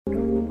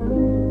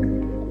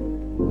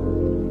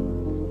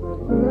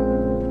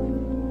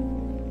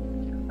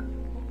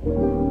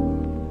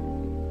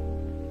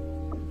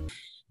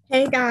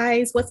Hey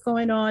guys, what's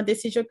going on?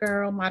 This is your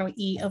girl, Model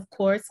E, of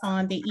course,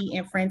 on the E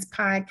and Friends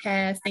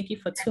podcast. Thank you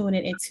for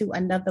tuning into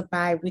another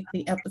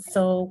bi-weekly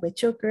episode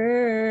with your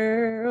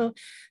girl.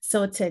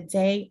 So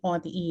today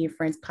on the E and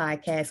Friends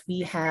podcast,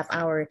 we have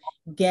our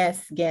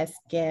guest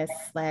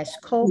slash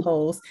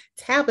co-host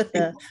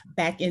Tabitha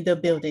back in the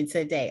building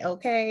today.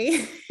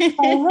 Okay.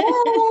 All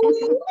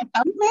right,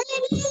 I'm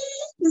ready.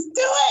 Let's do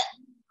it.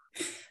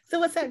 So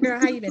what's up, girl?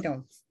 How you been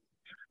doing?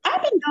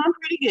 I've been doing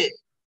pretty good.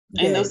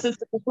 Ain't no sense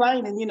of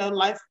complaining.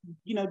 Life,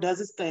 does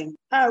its thing.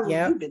 How have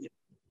you been doing?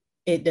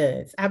 It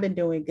does. I've been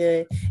doing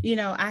good.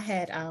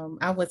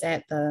 I was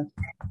at the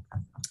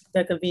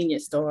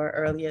convenience store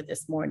earlier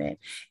this morning,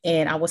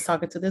 and I was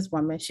talking to this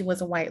woman. She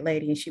was a white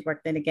lady and she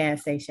worked in a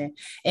gas station.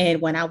 And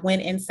when I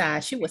went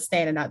inside, she was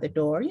standing out the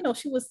door.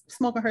 She was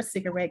smoking her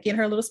cigarette, getting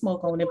her little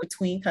smoke on in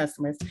between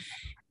customers.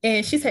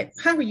 And she said,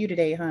 "How are you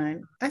today,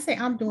 hon?" I say,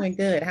 "I'm doing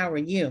good. How are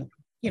you?"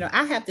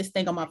 I have this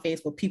thing on my face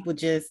where people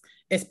just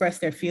express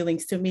their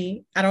feelings to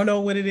me. I don't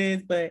know what it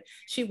is, but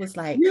she was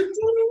like,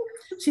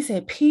 she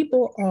said,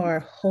 "People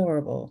are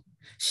horrible."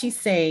 She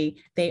said,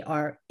 "They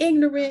are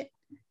ignorant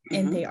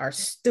and they are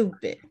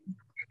stupid."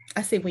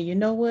 I said, "Well, you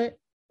know what?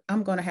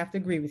 I'm going to have to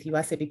agree with you."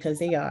 I said, "Because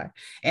they are."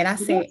 And I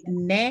said,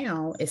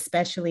 now,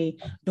 especially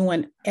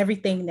doing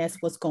everything that's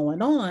what's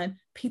going on,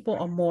 people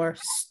are more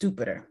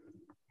stupider.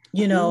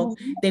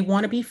 They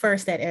want to be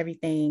first at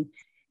everything.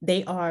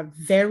 They are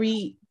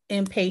very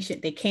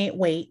impatient. They can't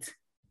wait.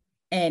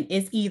 And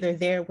it's either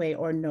their way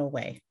or no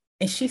way.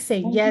 And she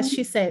said, yes,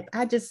 she said,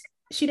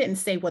 she didn't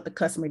say what the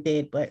customer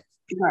did, but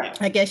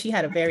I guess she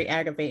had a very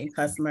aggravating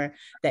customer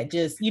that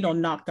just,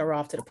 knocked her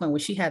off to the point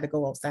where she had to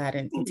go outside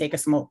and take a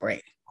smoke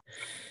break.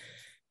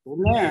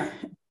 Yeah.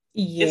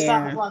 It's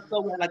 5 o'clock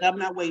somewhere. Like, I'm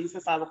not waiting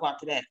for 5 o'clock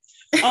today.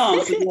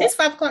 It's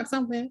 5 o'clock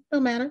somewhere.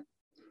 Don't matter.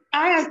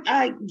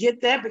 I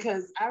get that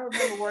because I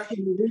remember working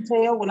in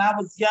retail when I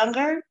was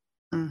younger.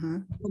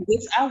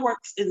 I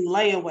worked in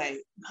layaway.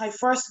 My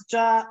first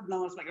job,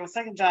 no, it's like my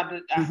second job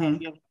that I had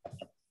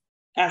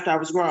after I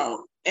was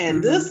grown.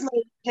 And this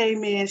lady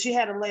came in, she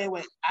had a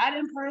layaway. I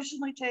didn't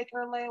personally take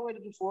her layaway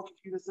before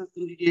computer systems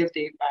you did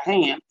it by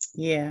hand.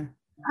 Yeah.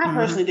 I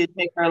personally did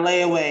take her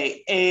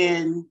layaway.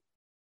 And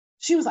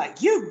she was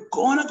like, "You're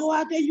gonna go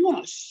out there, you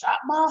wanna shop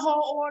my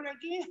whole order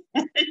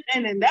again?"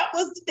 And then that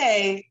was the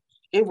day.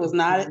 It was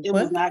not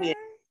it.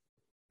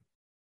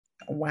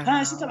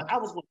 Wow. She told me I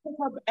was going to pick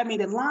her. I mean,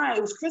 the line,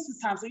 it was Christmas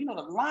time. So,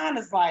 the line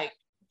is like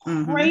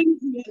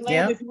crazy.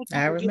 Yeah,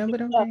 I remember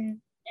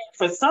them.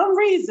 For some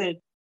reason,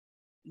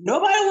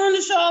 nobody wanted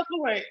to show up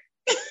for work.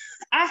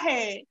 I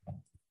had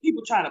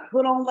people trying to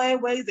put on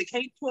layaways. They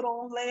can't put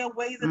on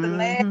layaways at the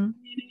last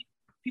minute.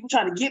 People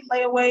trying to get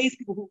layaways.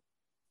 People who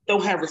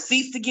don't have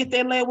receipts to get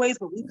their layaways,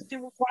 but we were still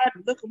required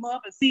to look them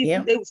up and see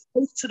if they was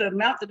close to the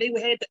amount that they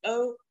would have to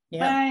owe.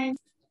 Bang.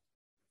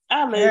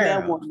 I laid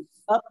that one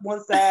up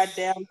one side,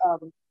 down the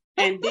other.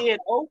 And then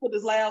over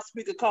this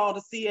loudspeaker called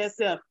the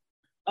CSF.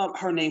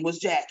 Her name was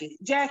Jackie.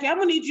 "Jackie, I'm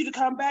going to need you to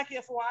come back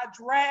here before I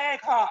drag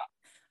her."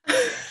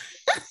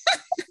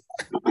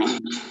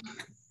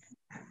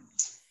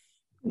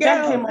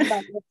 Jackie came on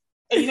back.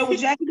 And you know what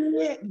Jackie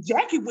did?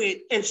 Jackie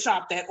went and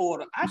shopped that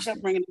order. I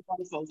kept bringing the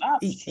other folks up.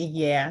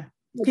 Yeah.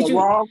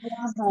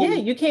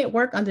 You can't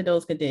work under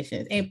those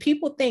conditions. And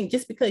people think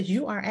just because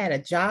you are at a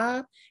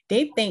job,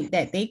 they think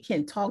that they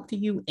can talk to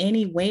you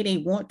any way they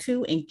want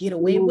to and get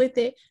away with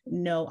it.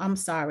 No, I'm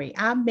sorry.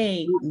 I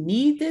may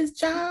need this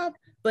job,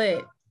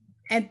 but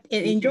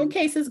in your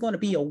case, it's going to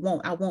be a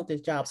want. I want this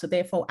job. So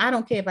therefore, I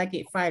don't care if I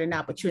get fired or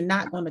not, but you're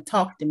not going to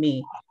talk to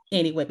me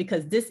anyway,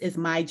 because this is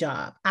my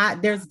job.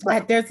 There's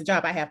a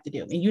job I have to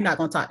do, and you're not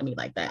going to talk to me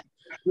like that.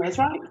 That's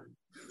right.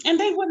 And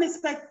they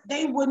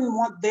wouldn't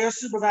want their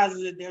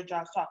supervisors at their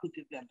jobs talking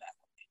to them that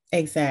way.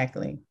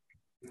 Exactly.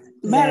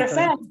 Matter of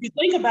fact, if you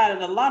think about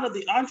it, a lot of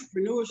the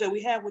entrepreneurs that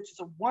we have, which is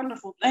a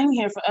wonderful thing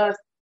here for us,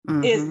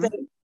 is that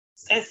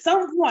at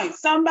some point,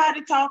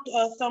 somebody talked to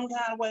us some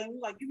kind of way, and we're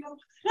like,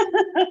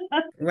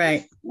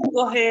 right.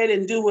 Go ahead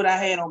and do what I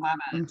had on my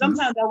mind.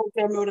 Sometimes that was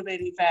their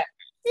motivating factor.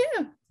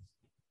 Yeah.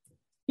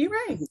 You're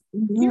right.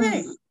 You're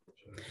right.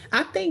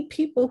 I think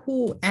people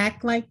who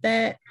act like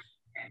that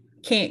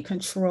can't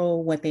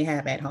control what they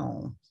have at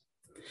home.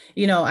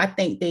 I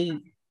think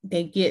they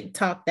get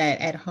taught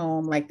that at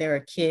home like they're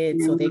a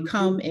kid. So they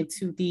come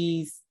into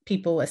these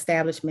people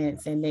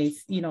establishments and they,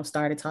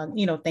 started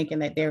talking, thinking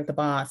that they're the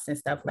boss and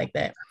stuff like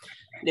that.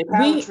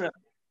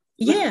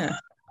 Yeah.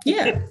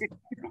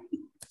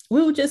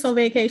 We were just on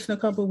vacation a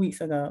couple of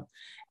weeks ago,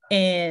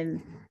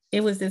 and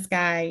it was this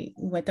guy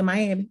who went to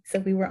Miami. So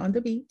we were on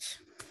the beach.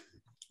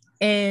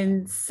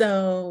 And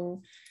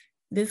so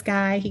this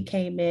guy, he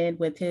came in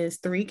with his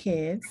 3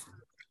 kids,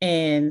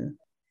 and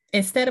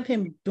instead of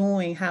him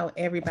doing how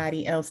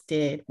everybody else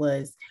did,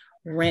 was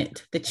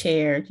rent the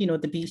chair,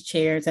 the beach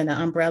chairs and the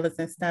umbrellas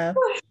and stuff.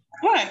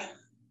 Right.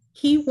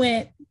 He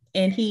went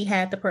and he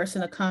had the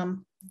person to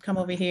come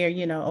over here,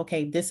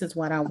 okay, this is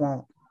what I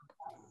want.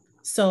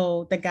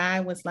 So the guy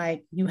was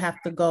like, "You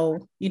have to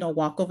go,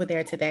 walk over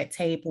there to that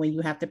table and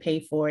you have to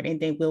pay for it, and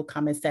then we'll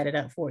come and set it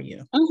up for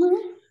you."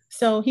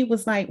 So he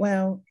was like,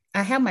 well,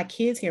 I have my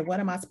kids here. What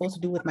am I supposed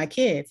to do with my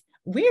kids?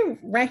 We're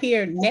right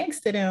here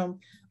next to them,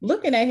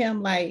 looking at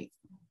him like,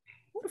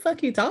 who the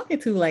fuck are you talking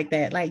to like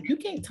that? Like, you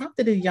can't talk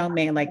to this young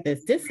man like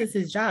this. This is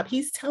his job.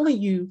 He's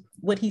telling you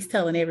what he's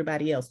telling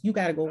everybody else. You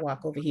got to go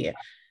walk over here.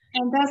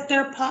 And that's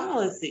their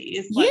policy.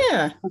 It's like,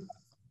 yeah.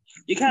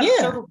 You kind of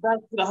circle back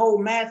to the whole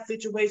math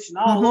situation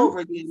all over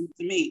again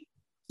to me.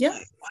 Yeah.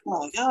 Like,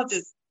 wow, y'all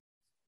just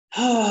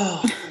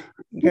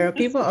girl,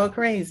 people are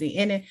crazy.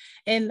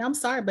 And I'm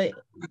sorry, but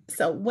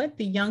so what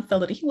the young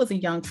fella, he was a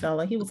young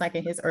fella, he was like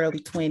in his early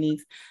 20s.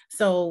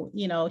 So,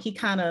 you know, he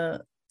kind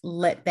of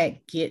let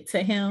that get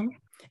to him.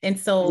 And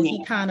so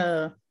he kind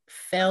of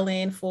fell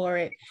in for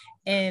it.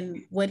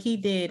 And what he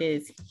did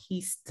is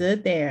he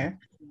stood there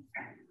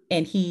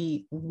and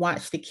he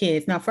watched the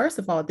kids. Now, first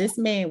of all, this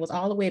man was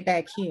all the way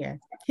back here.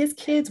 His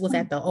kids was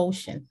at the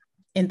ocean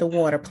in the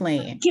water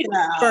playing,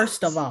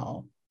 first of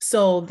all.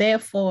 So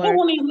therefore, he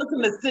wasn't even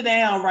looking to sit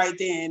down right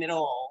then at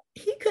all.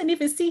 He couldn't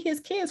even see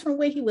his kids from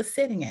where he was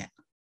sitting at.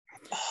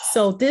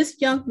 So this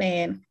young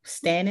man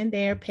standing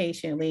there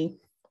patiently,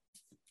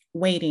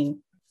 waiting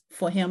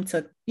for him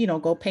to, you know,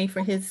 go pay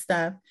for his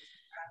stuff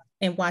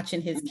and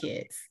watching his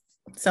kids.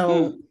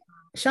 So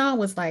Sean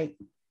was like,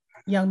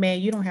 young man,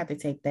 you don't have to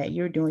take that.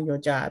 You're doing your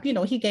job. You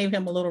know, he gave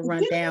him a little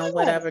rundown,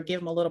 whatever, give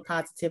him a little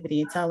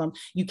positivity and tell him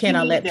you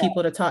cannot let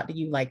people to talk to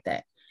you like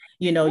that.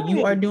 You know,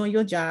 you are doing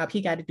your job.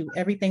 He got to do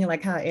everything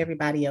like how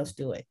everybody else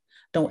do it.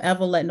 Don't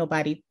ever let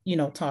nobody, you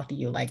know, talk to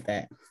you like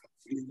that.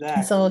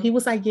 Exactly. So he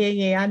was like,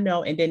 yeah, I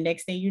know. And then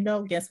next thing you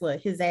know, guess what?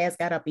 His ass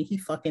got up and he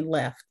fucking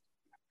left.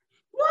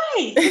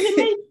 Right. It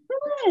made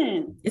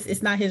sense.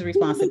 It's not his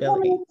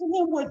responsibility.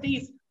 With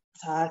these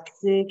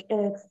toxic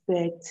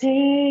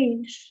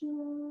expectations.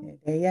 Yeah,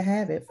 there you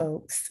have it,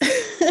 folks.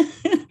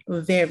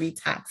 Very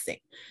toxic.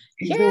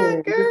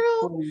 Yeah,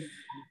 girl.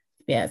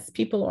 Yes,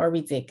 people are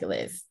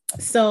ridiculous.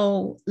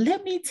 So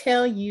let me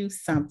tell you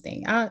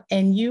something.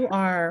 And you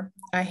are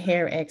a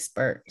hair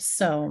expert.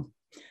 So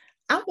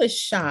I was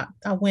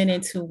shocked. I went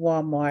into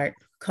Walmart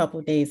a couple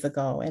of days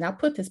ago and I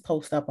put this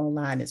post up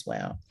online as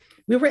well.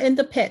 We were in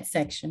the pet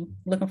section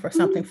looking for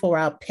something for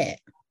our pet.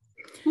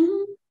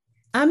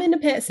 I'm in the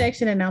pet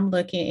section and I'm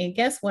looking, and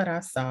guess what I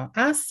saw?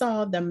 I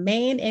saw the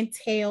mane and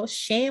tail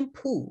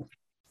shampoo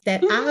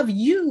that I've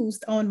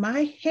used on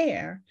my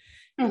hair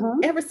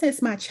ever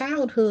since my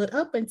childhood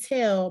up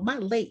until my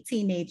late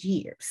teenage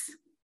years.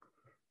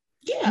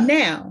 Yeah.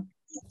 Now,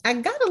 I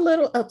got a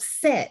little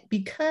upset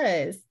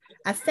because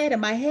I said in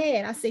my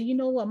head, I said, you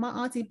know what? My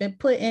auntie been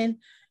putting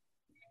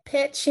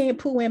pet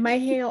shampoo in my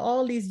hair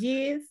all these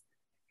years.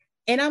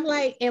 And I'm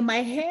like, in my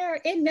hair,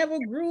 it never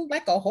grew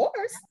like a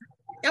horse.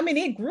 I mean,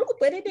 it grew,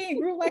 but it didn't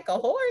grow like a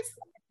horse.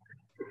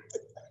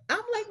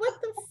 I'm like,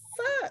 what the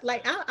fuck?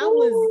 Like, I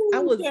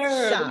was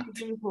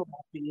shocked.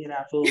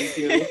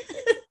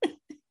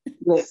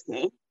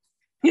 Listen.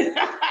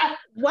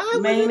 Why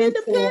was it in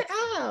the pet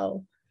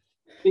aisle?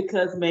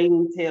 Because mane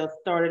and tail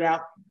started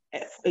out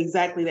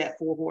exactly that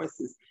 4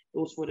 horses. It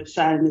was for the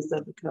shininess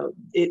of the coat.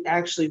 It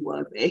actually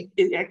was.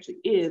 It actually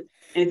is.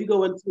 And if you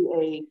go into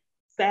a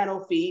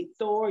saddle feed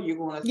store, you're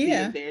going to see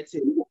it there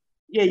too.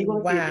 Yeah, you're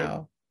going to see it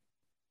there.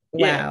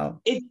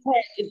 Wow. It's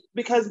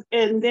because,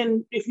 and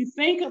then if you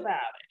think about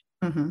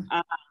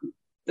it,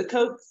 the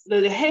coats,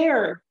 the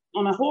hair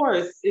on a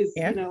horse is,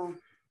 you know,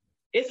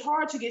 it's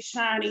hard to get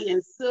shiny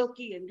and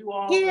silky and do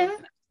all that.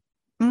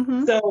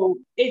 So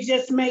it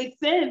just made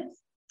sense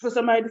for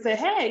somebody to say,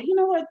 hey, you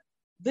know what?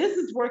 This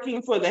is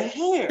working for the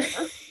hair.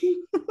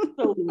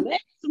 So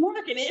let's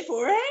market it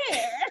for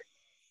hair.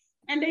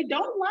 And they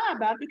don't lie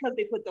about it because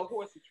they put the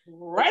horses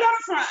right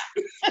on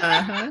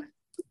front.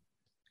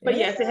 But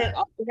yes, it has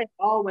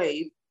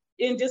always,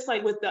 and just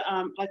like with the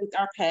like with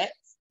our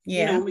pets,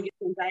 you know, when we get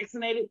them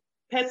vaccinated,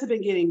 pets have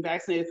been getting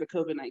vaccinated for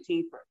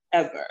COVID-19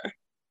 forever.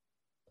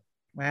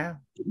 Wow.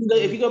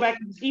 If you go back,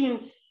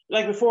 even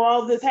like before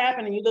all this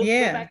happened, and you go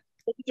back,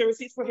 look at your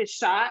receipts for his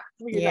shot,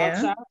 for your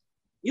dog shot,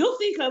 you'll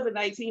see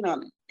COVID-19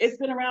 on it. It's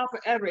been around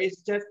forever.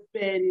 It's just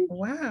been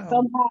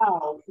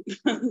somehow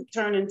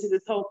turned into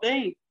this whole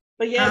thing.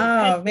 But pets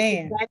have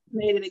been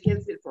vaccinated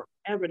against it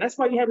forever. That's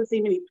why you haven't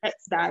seen many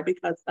pets die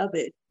because of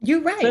it.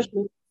 You're right.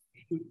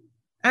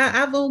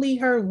 I've only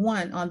heard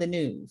one on the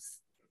news.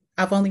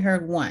 I've only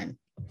heard one.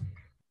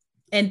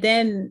 And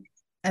then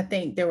I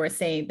think they were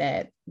saying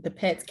that the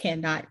pets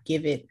cannot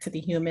give it to the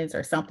humans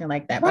or something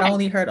like that. But I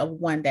only heard of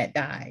one that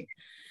died.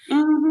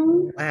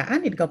 Wow, I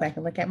need to go back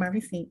and look at my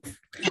receipts.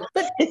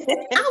 But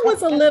I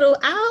was a little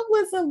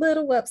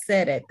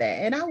upset at that.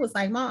 And I was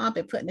like, Mom, I've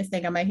been putting this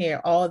thing on my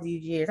hair all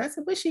these years. I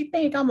said, what she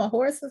think? I'm a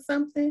horse or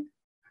something?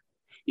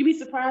 You'd be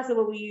surprised at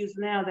what we use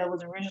now that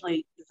was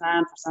originally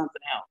designed for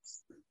something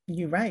else.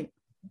 You're right.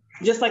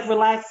 Just like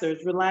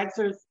relaxers.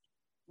 Relaxers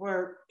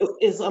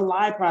is a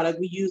lye product.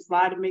 We use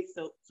lye to make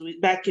soap. So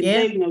back in the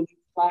day, you know,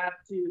 lye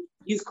to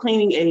use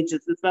cleaning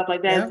agents and stuff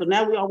like that. So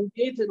now all we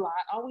did to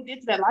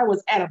that lye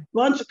was add a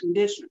bunch of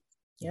conditioners.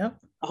 A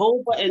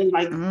whole and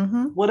like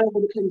whatever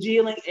the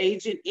congealing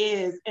agent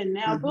is, and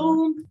now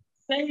boom,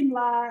 same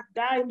lye,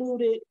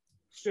 diluted,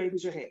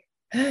 straightens your hair.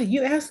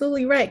 You're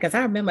absolutely right. Because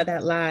I remember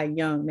that lie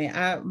young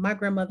man. My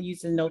grandmother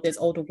used to know this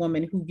older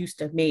woman who used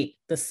to make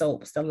the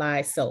soaps, the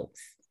lye soaps.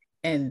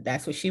 And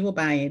that's what she would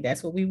buy, and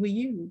that's what we would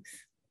use.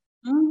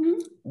 Mm-hmm.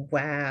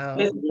 Wow.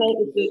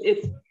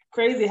 It's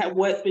crazy how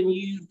what's been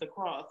used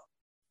across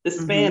the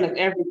Mm-hmm. span of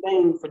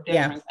everything for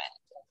Yeah. different things.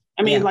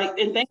 I mean, Yeah. like,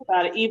 and think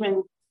about it.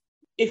 Even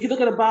if you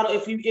look at a bottle,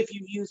 if you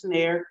use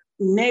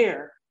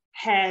Nair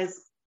has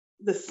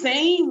the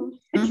same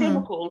Mm-hmm.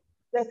 chemical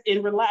that's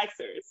in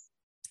relaxers.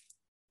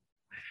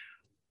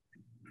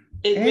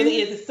 It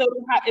really Eh? is.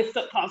 It's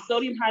called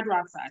sodium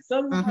hydroxide.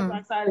 Sodium Mm-hmm.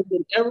 hydroxide is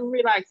in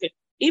every relaxer.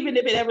 Even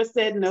if it ever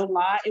said no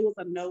lie, it was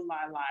a no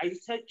lie lie. I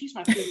used to teach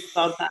my students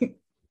all the time.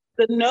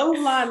 The no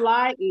lie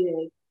lie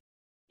is,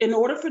 in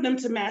order for them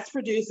to mass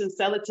produce and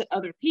sell it to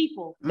other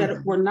people that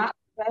Mm-hmm. were not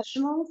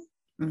professionals,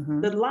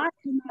 Mm-hmm. the lye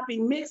cannot be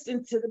mixed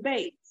into the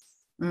base.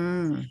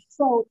 Mm.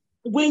 So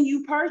when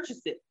you purchase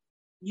it,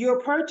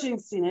 you're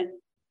purchasing it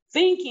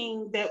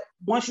thinking that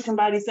once you can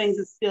buy these things,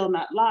 it's still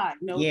not lye.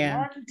 No, the Yeah.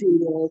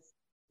 marketing is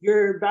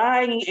you're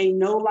buying a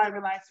no lye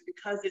relaxer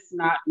because it's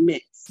not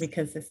mixed.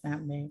 Because it's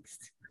not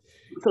mixed.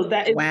 So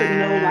that is the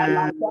no lye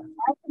Wow. lye.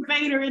 The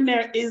activator in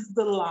there is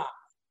the lye.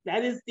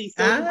 That is the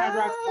sodium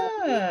hydroxide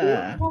or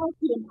Ah.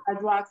 calcium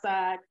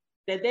hydroxide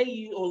that they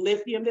use, or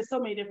lithium. There's so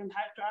many different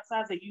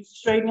hydroxides they use to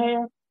straighten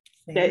hair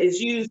that See?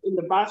 is used in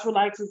the box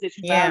relaxers that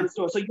you buy in Yeah. the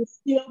store. So you're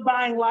still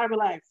buying lye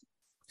relaxers.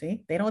 See,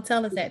 they don't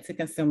tell us that to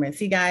consumers.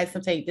 See, guys,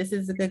 I'm telling you, this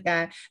is a good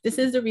guy. This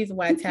is the reason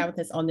why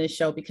Tabitha's on this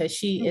show because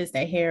she is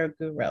the hair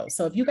guru.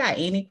 So if you got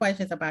any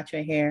questions about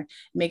your hair,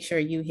 make sure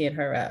you hit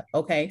her up.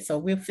 Okay. So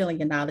we're filling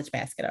your knowledge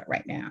basket up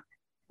right now.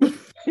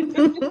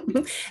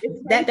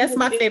 That's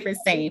my favorite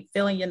saying,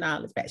 filling your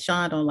knowledge basket.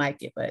 Sean don't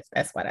like it, but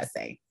that's what I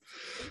say.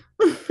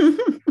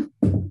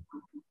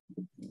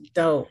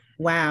 Dope.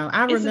 Wow.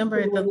 I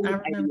remember the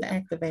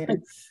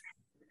activators.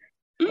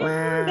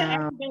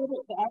 Wow.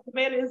 The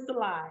activator is the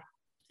lye.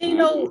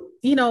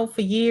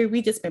 For years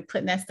we just been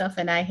putting that stuff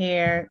in our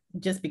hair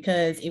just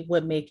because it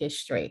would make it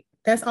straight.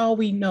 That's all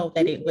we know,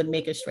 that it would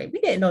make it straight. We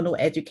didn't know no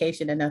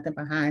education or nothing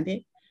behind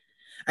it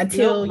Nope,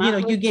 until my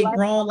you first get relaxer.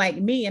 grown like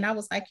me. And I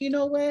was like, you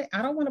know what?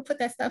 I don't want to put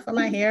that stuff in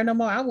my hair no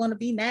more. I want to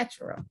be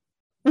natural.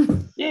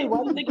 Yeah, why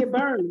do you think it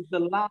burns? The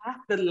lie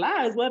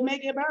is what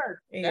make it burn.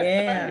 That's the burn.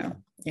 Yeah.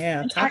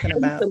 Yeah. And Talking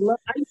about. I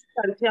used to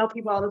try to tell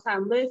people all the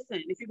time,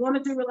 listen, if you're going to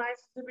do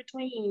relaxers in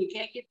between, you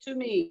can't get to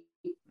me.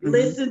 Mhm.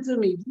 Listen to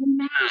me. Do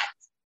not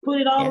put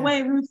it all the Yeah.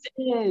 way roots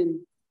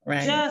in.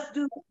 Right. Just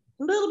do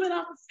a little bit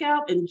off the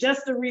scalp and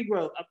just the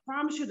regrowth. I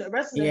promise you the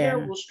rest of the hair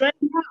Yeah. will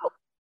straighten out.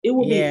 It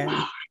will be Yeah.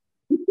 fine.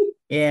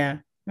 Yeah.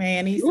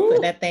 Man, he used to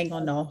put that thing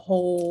on the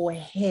whole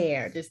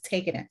hair, just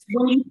taking it.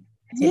 And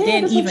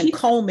then that's what even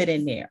comb it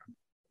in there.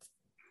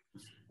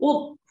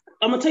 Well,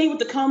 I'm gonna tell you what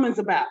the combing's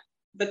about.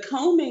 The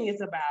combing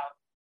is about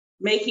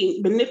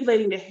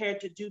manipulating the hair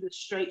to do the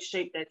straight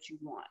shape that you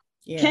want.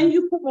 Yeah. Can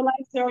you put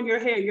relaxer on your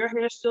hair? Your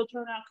hair still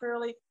turn out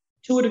curly?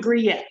 To a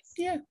degree, yes.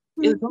 Yeah.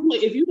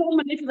 If you don't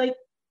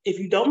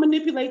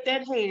manipulate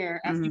that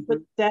hair after you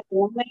put that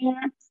on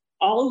there,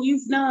 all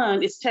you've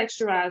done is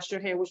texturized your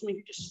hair, which means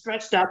you just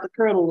stretched out the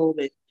curl a little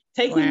bit.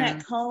 Taking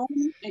that comb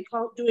and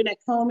doing that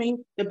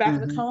combing, the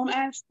back of the comb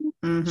actually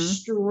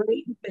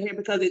straightens the hair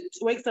because it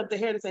wakes up the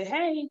hair to say,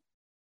 hey,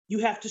 you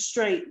have to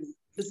straighten.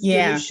 This is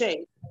the new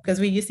shape. Because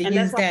we used to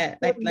use that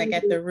like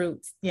at the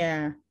roots.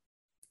 Yeah.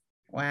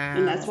 Wow.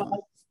 And that's why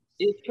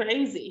it's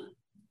crazy.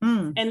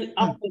 And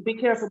also be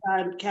careful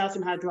buying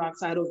calcium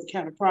hydroxide over the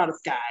counter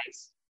products,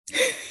 guys.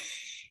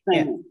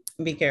 Yeah,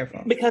 be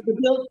careful. Because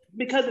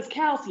it's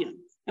calcium.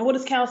 And what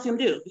does calcium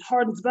do? It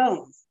hardens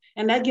bones.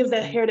 And that gives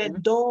that hair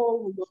that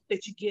dull look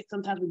that you get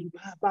sometimes when you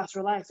buy a box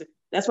relaxer.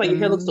 That's why your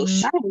hair looks so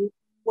shiny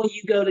when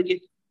you go to get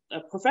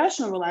a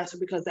professional relaxer,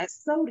 because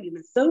that's sodium,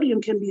 and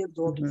sodium can be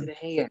absorbed into the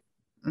hair.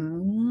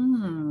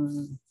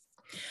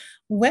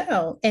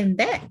 Well, in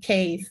that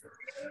case,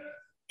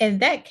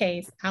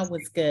 I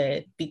was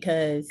good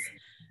because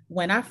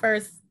when I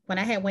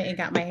had went and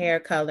got my hair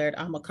colored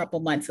a couple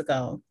months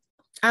ago,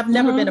 I've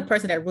never been a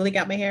person that really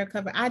got my hair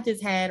covered. I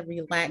just had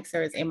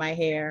relaxers in my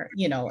hair,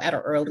 at an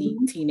early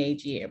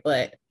teenage year,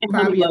 but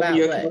probably about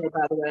what?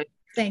 By the way.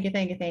 Thank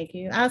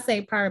you. I'll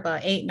say probably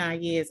about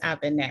 8-9 years I've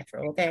been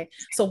natural. Okay.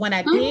 So when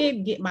I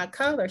did get my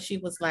color, she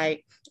was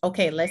like,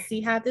 okay, let's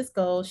see how this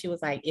goes. She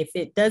was like, if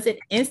it does it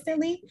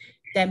instantly,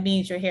 that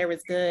means your hair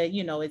is good.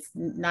 It's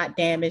not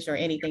damaged or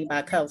anything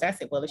by colors. I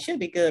said, well, it should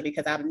be good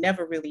because I've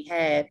never really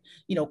had,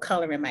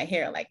 color in my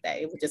hair like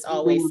that. It was just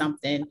always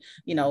something,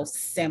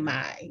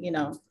 semi,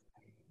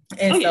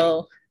 and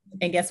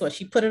and guess what?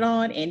 She put it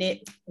on and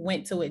it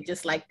went to it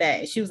just like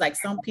that. And she was like,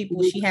 some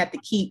people she had to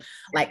keep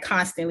like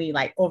constantly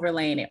like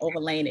overlaying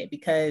it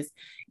because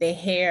their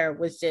hair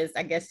was just,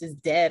 I guess,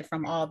 just dead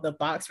from all the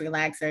box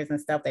relaxers and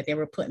stuff that they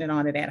were putting it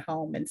on it at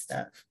home and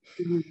stuff.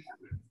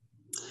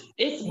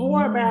 It's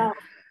more about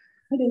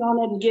putting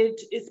on it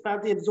it's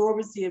about the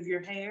absorbency of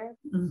your hair.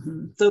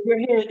 So if your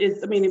hair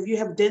if you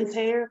have dense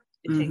hair,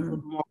 it takes a little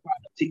more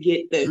product to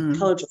get the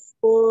color to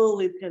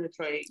fully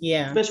penetrate.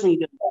 Yeah. Especially when you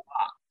do the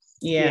box.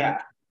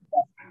 Yeah.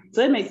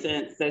 So it makes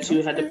sense that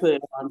you had to put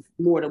it on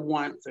more than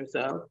once or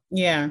so.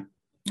 Yeah.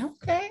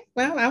 Okay.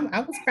 Well, I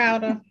was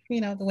proud of,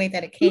 the way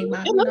that it came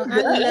out. I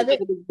love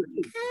it.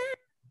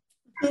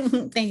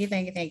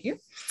 Thank you.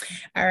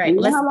 All right.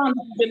 How long has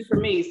it been for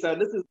me? So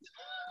this is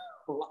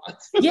a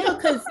lot. Yeah,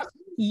 because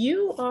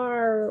you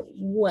are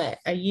what,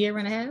 a year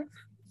and a half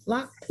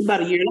locked?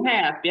 About a year and a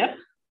half. Yep.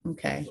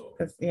 Okay.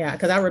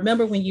 Because I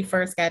remember when you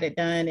first got it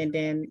done, and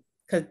then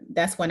because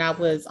that's when I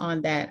was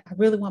on that. I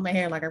really want my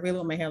hair like.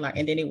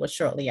 And then it was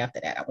shortly after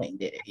that I went and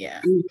did it.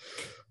 Yeah. Mm-hmm.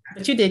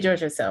 But you did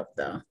yours yourself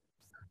though.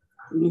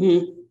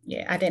 Mm-hmm.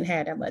 Yeah, I didn't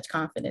have that much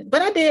confidence,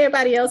 but I did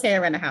everybody else's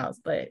hair in the house.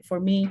 But for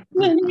me,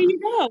 there you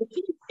go.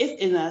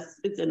 It's in us.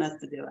 It's in us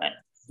to do it.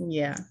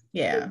 Yeah.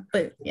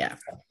 But yeah,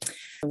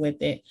 with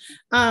it.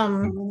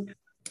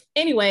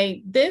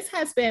 Anyway, this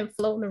has been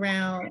floating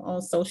around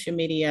on social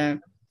media.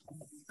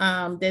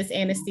 This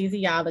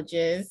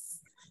anesthesiologist,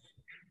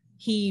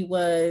 he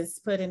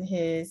was putting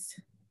his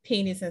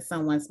penis in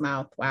someone's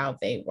mouth while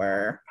they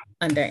were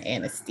under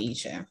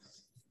anesthesia.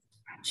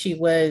 She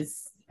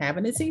was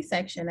having a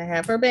C-section to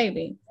have her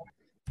baby.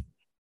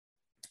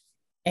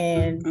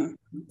 And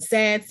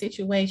sad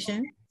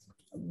situation,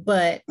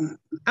 but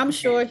I'm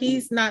sure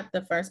he's not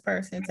the first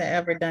person to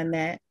ever done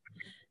that,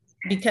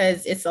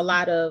 because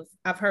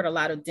I've heard a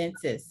lot of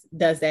dentists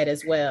does that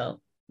as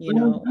well,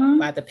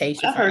 while the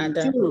patients are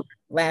under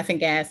laughing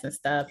gas and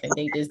stuff, and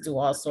they just do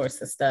all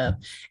sorts of stuff.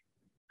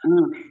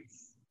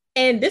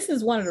 And this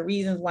is one of the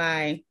reasons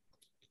why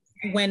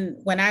when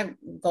I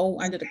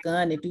go under the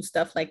gun and do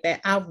stuff like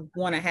that, I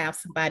want to have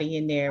somebody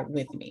in there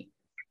with me.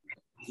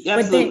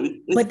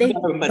 Absolutely. But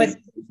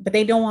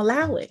they don't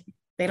allow it.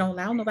 They don't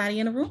allow nobody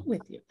in the room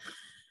with you.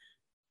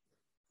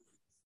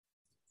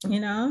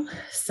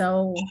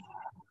 So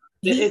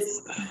he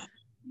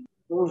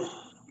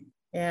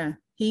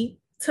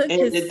took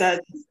his. This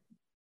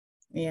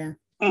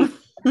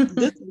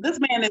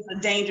man is a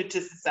danger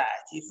to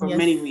society for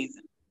many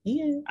reasons.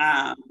 He is.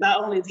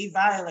 Not only is he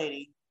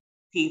violating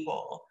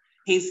people,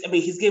 he's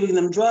giving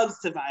them drugs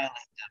to violate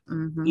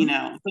them.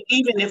 Mm-hmm. But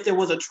even if there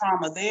was a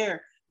trauma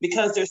there,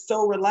 because they're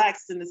so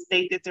relaxed in the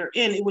state that they're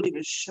in, it would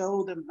even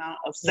show the amount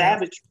of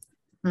savagery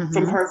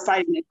from her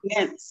fighting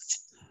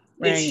against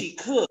if she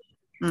could.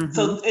 Mm-hmm.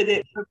 So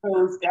I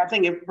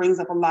think it brings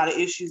up a lot of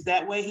issues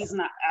that way. I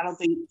don't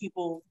think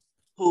people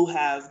who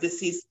have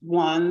deceased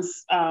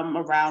ones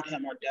around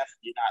him are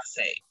definitely not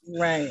safe.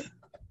 Right.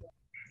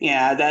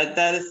 Yeah,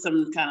 that is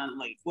some kind of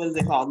like, what is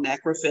it called?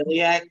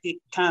 Necrophiliac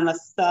kind of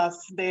stuff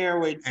there,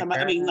 where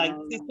somebody,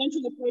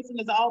 essentially the person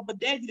is all but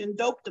dead, you done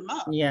doped them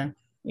up. Yeah.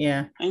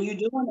 And you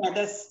doing that,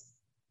 that's,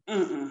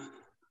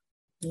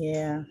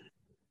 Yeah.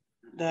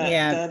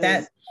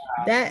 That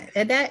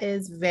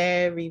is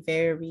very,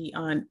 very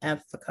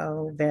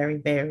unethical. Very,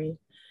 very.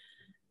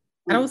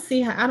 I don't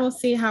see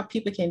how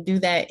people can do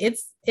that.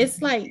 It's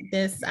like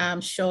this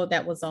show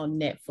that was on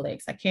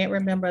Netflix. I can't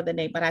remember the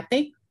name, but I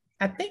think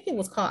it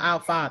was called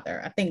Our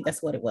Father. I think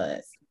that's what it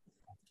was.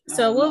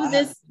 So what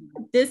was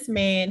this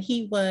man?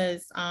 He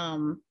was a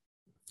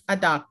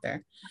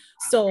doctor.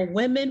 So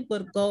women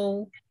would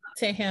go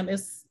to him.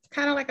 It's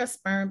kind of like a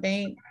sperm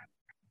bank.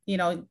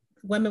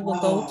 Women will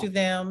go to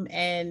them,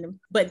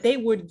 but they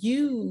would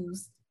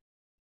use,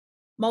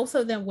 most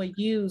of them would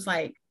use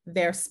like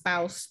their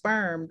spouse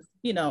sperm,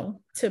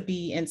 to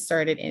be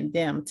inserted in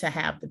them to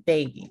have the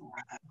baby.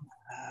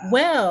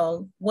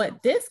 Well,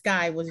 what this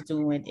guy was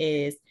doing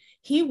is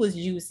he was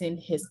using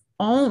his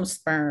own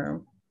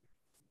sperm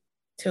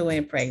to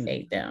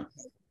impregnate them.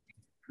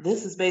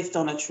 This is based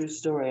on a true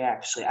story,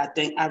 actually. I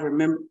think I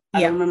remember. I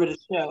don't remember the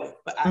show,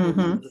 but I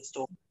remember the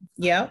story.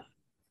 Yep.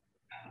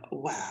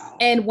 Wow.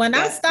 And when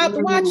I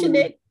stopped watching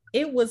it,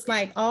 it was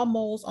like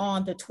almost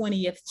on the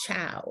 20th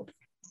child.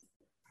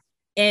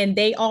 And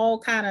they all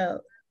kind of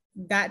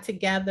got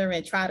together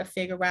and try to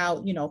figure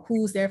out,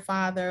 who's their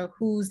father,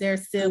 who's their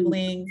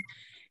siblings.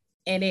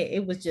 And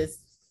it was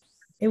just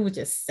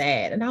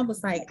sad. And I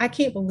was like, I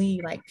can't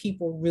believe like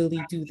people really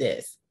do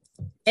this.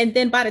 And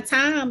then by the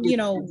time,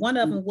 one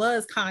of them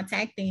was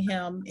contacting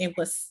him and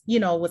was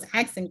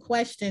asking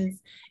questions,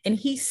 and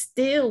he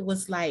still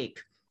was like,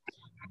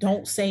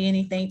 don't say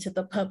anything to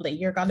the public.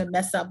 You're going to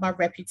mess up my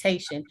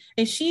reputation.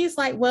 And she's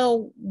like,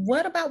 well,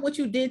 what about what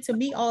you did to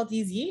me all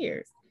these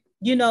years?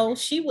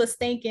 She was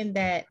thinking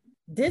that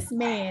this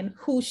man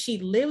who she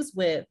lives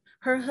with,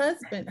 her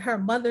husband, her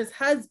mother's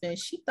husband,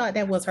 she thought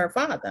that was her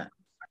father.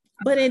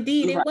 But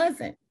indeed, it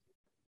wasn't.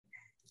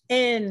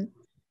 And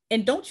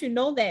don't you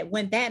know that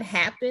when that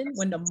happened,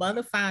 when the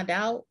mother found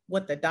out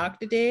what the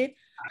doctor did,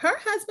 her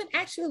husband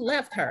actually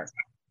left her.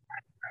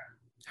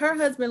 Her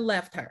husband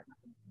left her.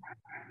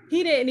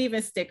 He didn't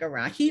even stick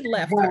around. He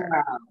left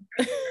her.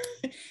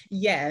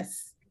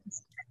 Yes,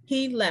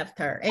 he left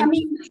her. And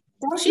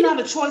that's not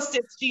a choice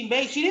that she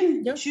made. She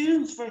didn't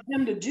choose for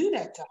him to do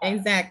that to her.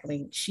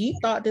 Exactly. She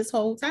thought this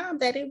whole time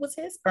that it was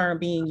his sperm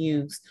being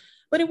used,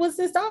 but it was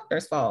his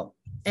doctor's fault.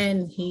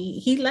 And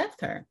he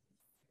left her.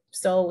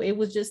 So it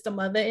was just the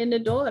mother and the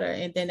daughter.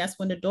 And then that's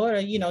when the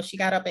daughter, she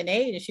got up in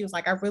age and she was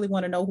like, I really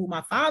want to know who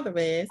my father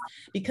is,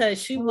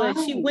 because she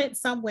went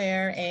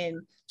somewhere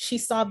and she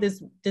saw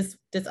this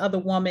other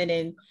woman,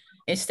 and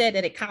instead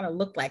that it kind of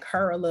looked like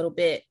her a little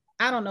bit.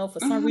 I don't know, for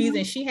some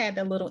reason she had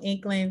that little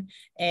inkling,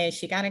 and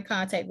she got in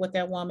contact with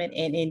that woman,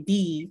 and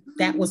indeed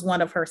that was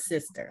one of her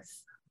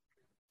sisters.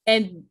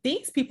 And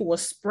these people were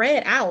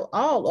spread out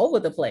all over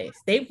the place.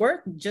 They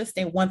weren't just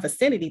in one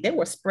vicinity, they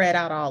were spread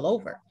out all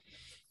over.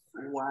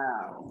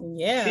 Wow.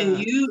 Yeah.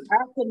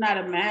 I could not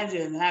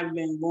imagine having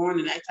been born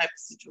in that type of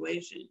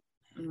situation.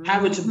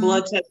 Having to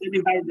blood test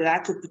anybody that I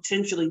could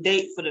potentially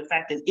date for the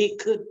fact that it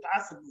could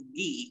possibly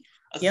be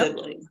a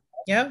sibling.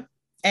 Yep.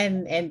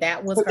 And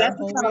that was her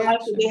whole reaction. Life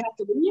that they have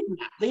to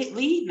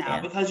lead now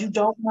because you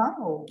don't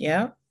know.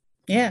 Yeah.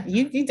 Yeah.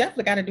 You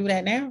definitely got to do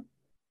that now.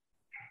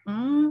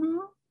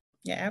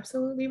 Yeah,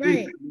 absolutely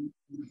right.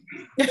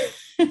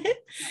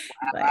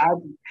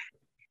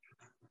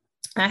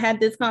 I had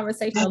this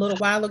conversation a little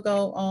while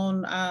ago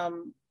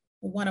on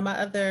one of my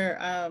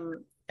other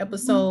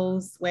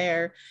episodes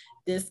where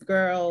this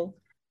girl,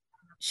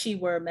 she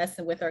were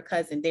messing with her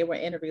cousin. They were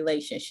in a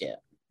relationship.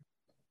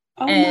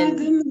 Oh my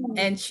goodness.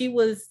 And she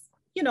was,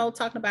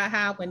 talking about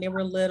how when they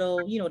were little,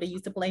 they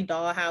used to play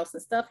dollhouse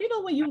and stuff.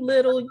 When you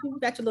little, you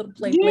got your little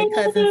play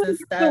cousins and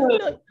stuff.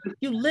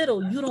 You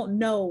little, you don't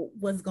know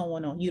what's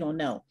going on. You don't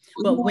know.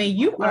 But when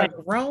you are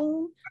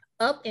grown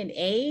up in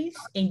age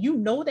and you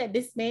know that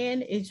this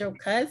man is your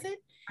cousin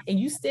and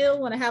you still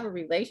want to have a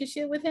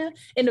relationship with him.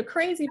 And the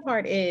crazy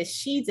part is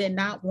she did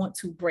not want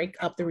to break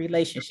up the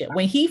relationship.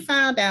 When he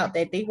found out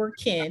that they were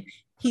kin,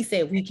 he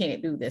said, we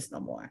can't do this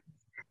no more.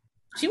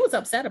 She was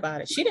upset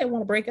about it. She didn't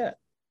want to break up.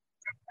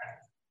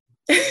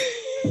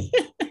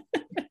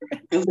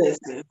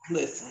 Listen.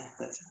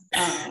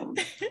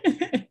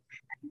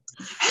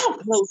 How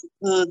close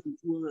cousins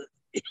would?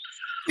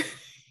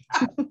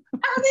 I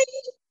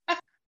mean,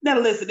 now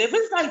listen, if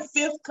it's like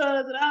fifth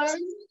cousin,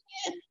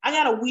 I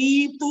gotta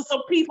weave through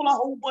some people a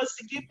whole bunch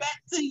to get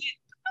back to you.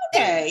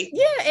 Okay.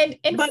 Yeah,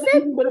 and but if I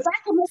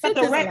can look at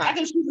the record, I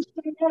can shoot a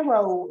straight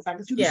arrow. If I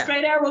can shoot a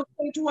straight arrow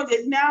straight towards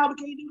it, now we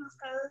can't do this,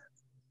 cuz.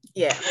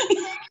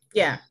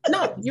 Yeah.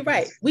 No, you're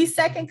right. We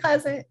second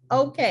cousin.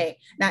 Okay.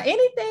 Now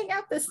anything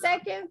after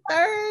second,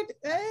 third,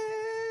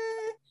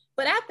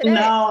 but after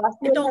that,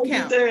 it don't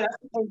count. I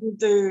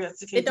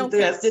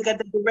still got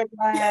the direct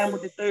line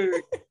with the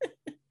third.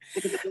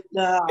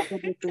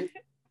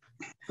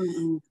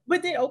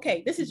 But then,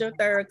 okay, this is your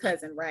third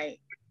cousin, right?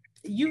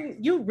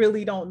 You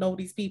really don't know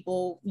these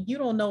people. You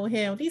don't know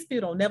him. These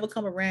people don't never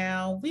come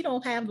around. We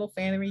don't have no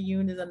family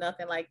reunions or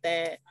nothing like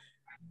that.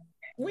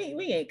 We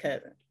ain't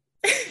cousins.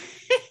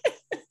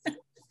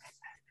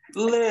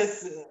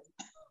 Listen,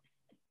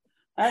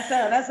 that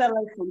sound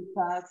like some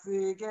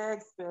toxic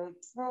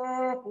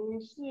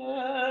expectations.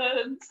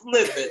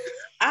 Listen,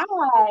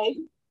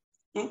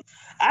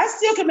 I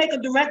still can make a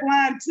direct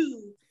line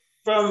too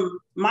from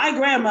my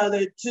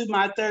grandmother to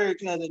my third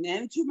cousin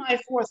and to my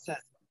fourth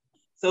cousin.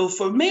 So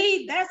for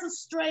me, that's a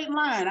straight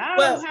line. I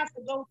don't have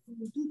to go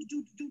through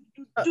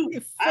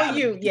for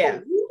you,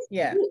 yeah.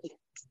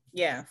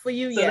 For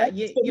you, so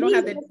you don't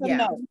have to,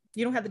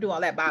 you don't have to do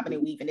all that bobbing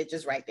and weaving. It's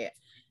just right there.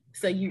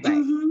 So you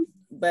right.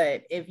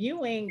 But if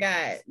you ain't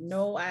got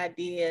no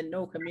idea,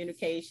 no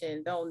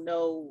communication, don't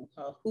know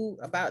who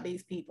about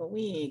these people,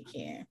 we ain't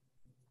can.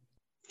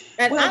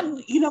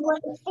 And you know what?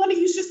 It's funny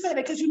you should say that,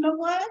 because you know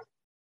what?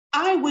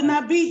 I would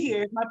not be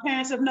here if my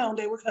parents have known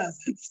they were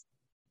cousins.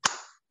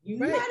 You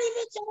right. Not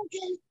even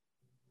joking.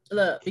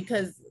 Look,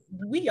 because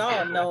we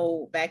all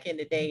know back in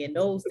the day, in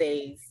those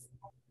days,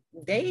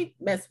 they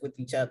mess with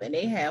each other and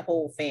they have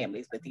whole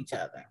families with each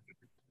other.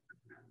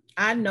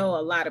 I know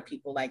a lot of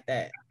people like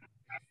that.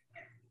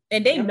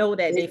 And they know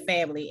that they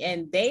family,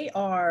 and they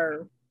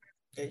are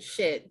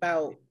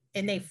about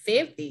in their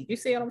 50s. You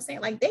see what I'm saying?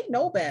 Like, they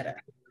know better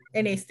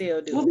and they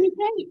still do. Well,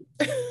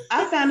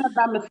 I found out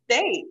by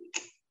mistake.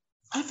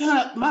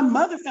 My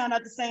mother found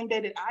out the same day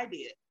that I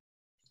did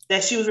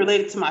that she was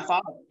related to my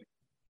father.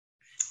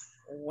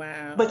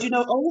 Wow. But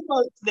old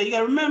folks, you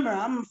gotta remember,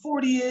 I'm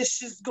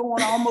 40-ish, is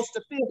going almost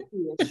to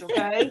 50-ish,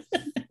 okay?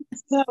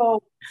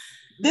 So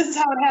this is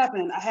how it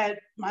happened. I had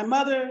my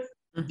mother,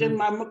 and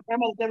my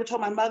grandmother never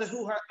told my mother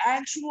who her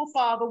actual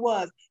father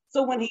was.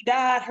 So when he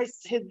died, his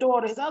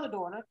other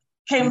daughter,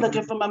 came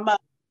looking for my mother.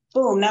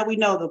 Boom, now we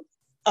know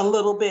a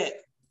little bit.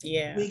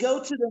 Yeah. We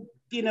go to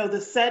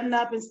the setting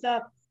up and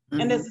stuff,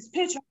 and there's this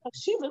picture.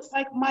 She looks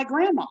like my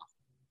grandma.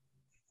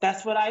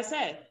 That's what I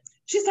said.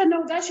 She said,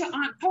 no, that's your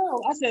Aunt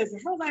Pearl. I said,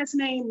 if her last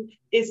name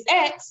is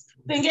X,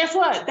 then guess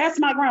what? That's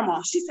my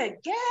grandma. She said,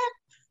 yeah,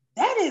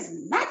 that is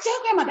not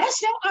your grandma.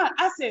 That's your aunt.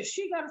 I said,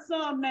 she got a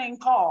son named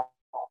Carl,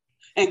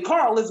 and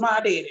Carl is my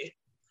daddy.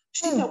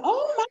 She said,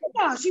 oh my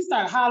God. She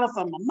started hollering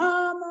for my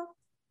mama.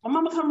 My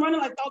mama come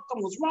running like thought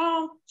something was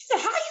wrong. She said,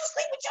 how you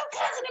sleep with your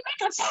cousin and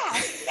make a child?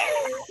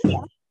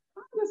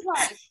 I'm just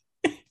like,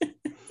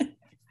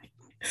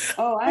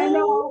 oh, I ain't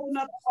know.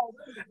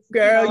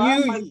 Girl,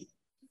 I'm like,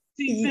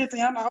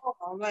 I'm like,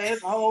 oh,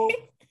 it's a whole.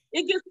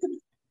 It gets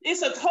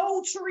It's a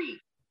whole tree.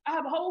 I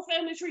have a whole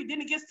family tree.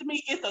 Then it gets to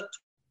me, it's a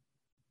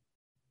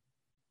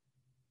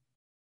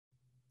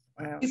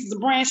wow. This is a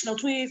branch, no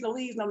twigs, no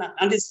leaves, no nothing.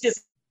 I'm just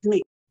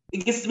me.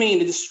 It gets to me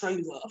and it just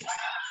straightens up.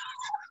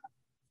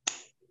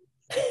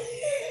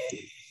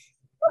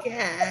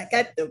 Yeah, I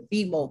got to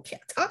be more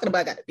careful. Talking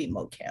about got to be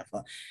more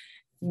careful.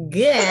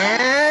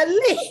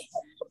 Golly.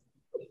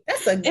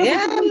 That's a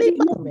golly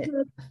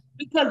moment.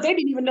 Because they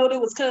didn't even know they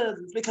was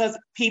cousins because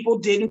people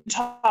didn't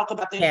talk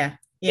about them. Yeah.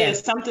 Yeah. If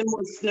something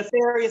was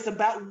nefarious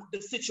about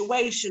the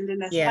situation, then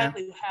that's Yeah.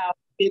 likely how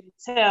it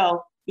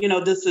tell,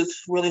 this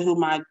is really who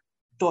my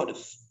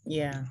daughter's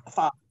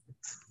father.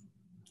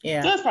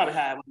 Yeah. So that's probably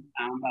how I went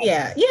down.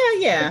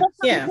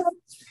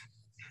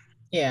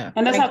 Yeah.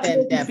 And that's back how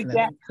then,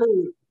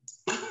 definitely.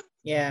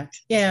 Yeah.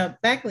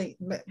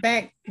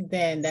 Back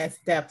then, that's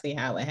definitely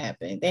how it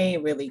happened. They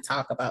ain't really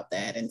talk about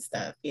that and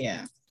stuff.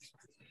 Yeah.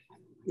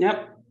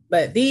 Yep.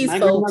 But these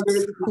folks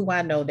who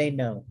I know, they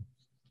know.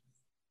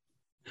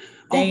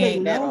 They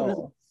ain't that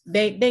old.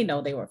 They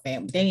know they were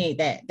family. They ain't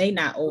that. They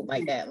not old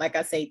like that. Like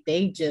I say,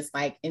 they just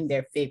like in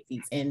their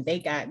 50s and they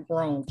got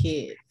grown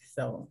kids.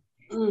 So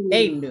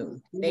they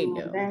knew. They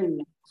knew.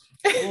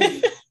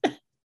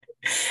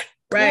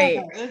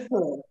 Right.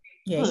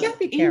 Yeah, you gotta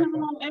be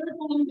careful.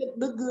 Everything that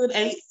look good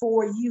ain't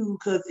for you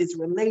because it's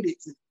related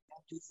to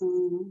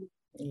you.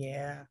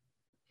 Yeah.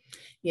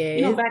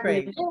 Yeah, back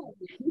in the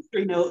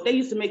history note, they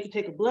used to make you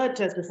take a blood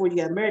test before you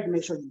got married to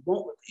make sure you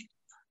won't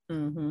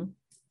relate.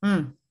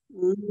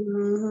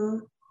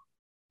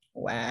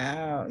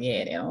 Wow.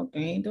 Yeah, they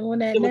ain't doing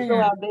that it was so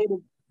now.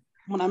 outdated.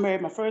 When I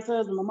married my first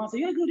husband, my mom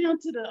said, "You gotta go down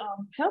to the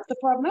health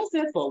department." I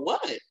said, "For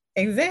what?"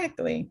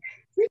 Exactly.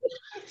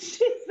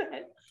 She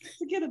said,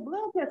 "To get a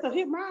blood test." So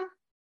here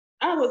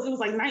it was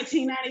like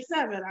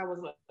 1997. I was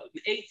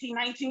 18,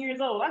 19 years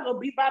old. I go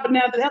be bobbing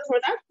down to the health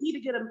department. I need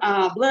to get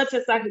a blood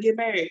test so I can get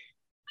married.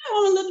 I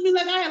want to look at me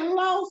like I had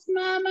lost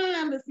my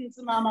mind listening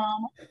to my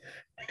mama.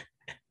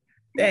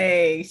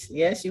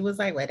 Yeah, she was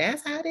like, well,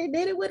 that's how they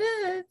did it with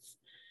us.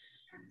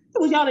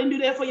 Well, y'all didn't do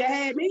that for you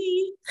had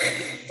me.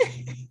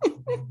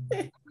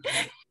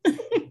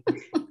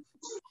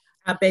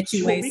 I bet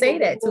you ain't say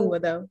that to her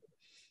though.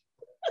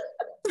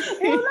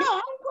 Hell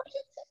no.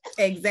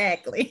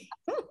 Exactly.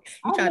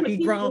 You try to be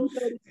grown.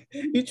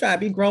 You try to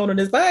be grown on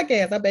this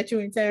podcast. I bet you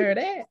ain't tell her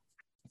that.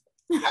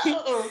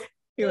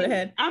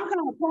 I'm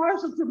kind of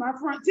partial to my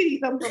front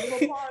teeth. I'm a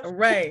little partial.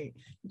 Right.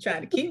 You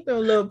trying to keep them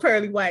little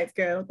pearly whites,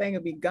 girl. Don't think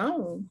it'll be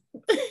gone.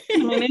 I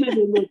mean, they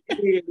didn't look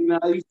weird,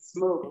 I used to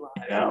smoke a lot.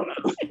 I don't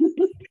know.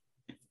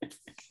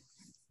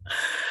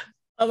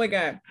 Oh my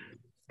God.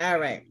 All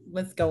right.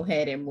 Let's go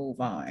ahead and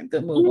move on.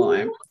 Good move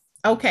on.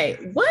 Okay.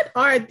 What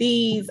are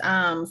these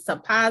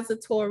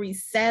suppository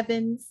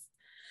sevens?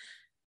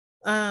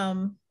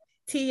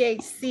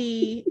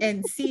 THC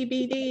and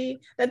CBD.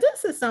 Now,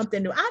 this is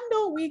something new. I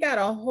know we got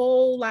a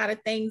whole lot of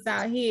things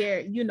out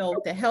here,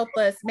 to help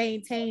us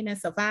maintain and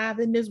survive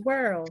in this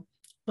world.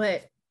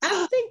 But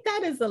I think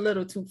that is a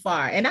little too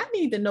far. And I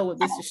need to know if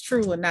this is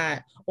true or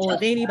not, or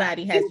if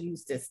anybody has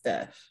used this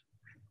stuff.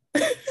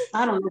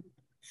 I don't know.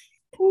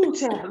 Ooh,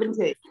 child, let me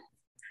tell you.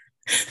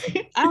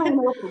 I don't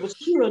know if it was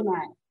true or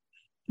not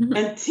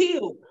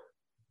until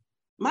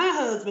my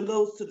husband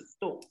goes to the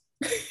store.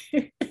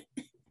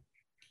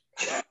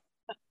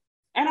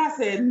 And I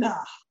said,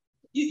 nah,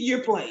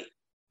 you're playing.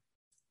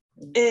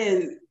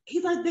 And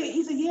he's like,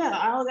 he said, yeah,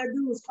 all I gotta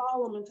do is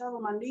call him and tell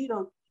him I need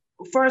them.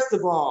 Well, first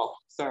of all,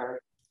 sir,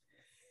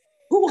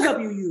 who will help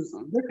you use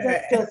them?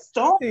 Let's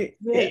start there.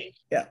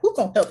 Yeah. Who's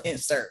gonna help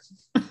insert?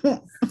 No,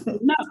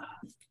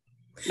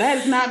 that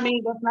is not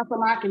me. That's not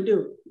something I can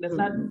do. That's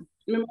not. And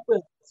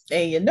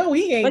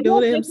he ain't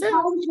doing it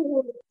himself.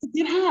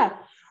 Get high.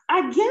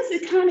 I guess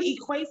it kind of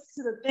equates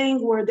to the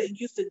thing where they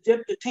used to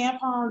dip the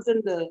tampons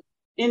in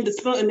the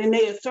spoon and then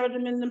they insert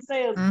them in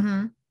themselves.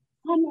 I'm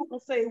not gonna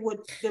say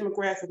what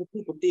demographic of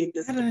people did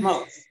this the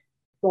most,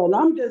 but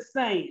I'm just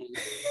saying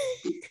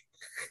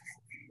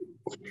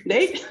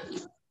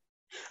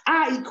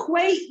I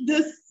equate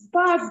this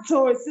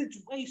suppository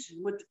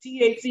situation with the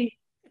THC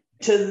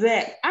to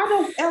that. I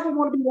don't ever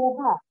want to be that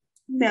high.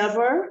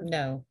 Never.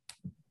 No.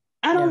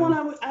 I don't want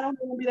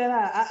to be that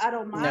high. I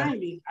don't mind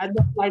me. I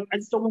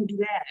just don't want to do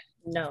that.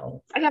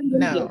 No. I got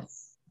no.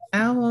 I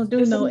don't want to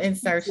do no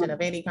insertion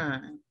of any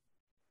kind.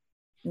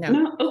 No.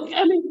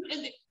 I mean,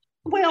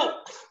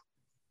 well,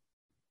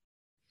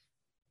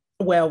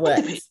 what?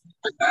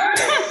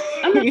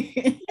 I mean,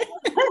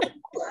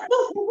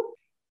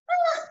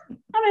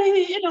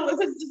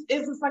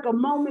 if it's like a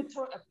moment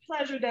of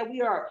pleasure that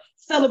we are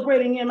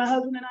celebrating in my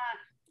husband and I,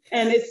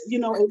 and it's a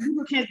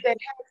lubricant that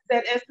has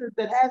that essence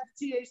that has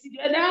the THC,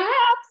 and I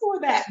have for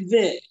that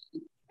then.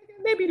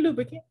 Maybe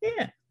lubricant,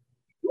 yeah.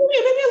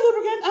 Maybe a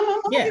lubricant. I'm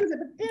of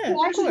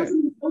course.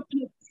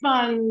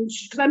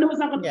 Sponge, because I know it's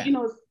not going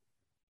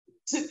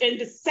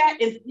to,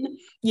 satin.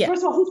 Yeah.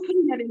 First of all, who's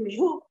putting that in me?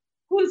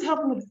 Who is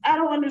helping with this? I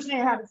don't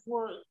understand how this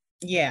works.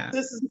 Yeah.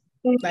 This is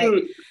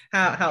like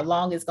how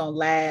long it's gonna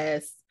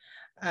last.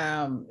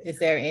 Is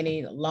there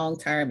any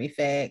long-term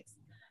effects?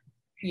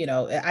 you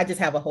know, I just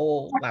have a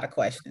whole lot of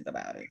questions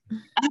about it. I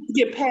have to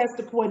get past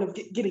the point of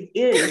getting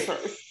in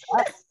first.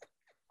 I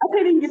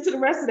can't even get to the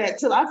rest of that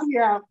till I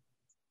figure out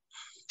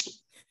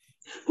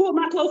who am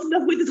I close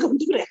enough with that's going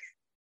to do that.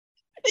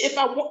 If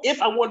I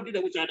want to do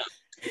that, which I don't.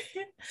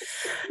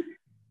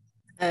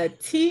 A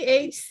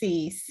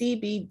THC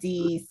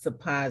CBD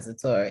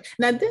suppository.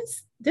 Now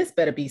this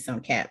better be some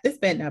cap. This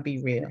better not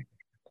be real,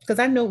 because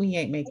I know we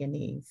ain't making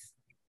these.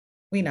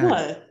 We not.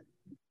 What?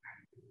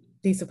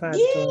 These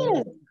suppositories.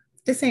 Yeah.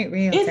 This ain't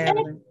real. It's at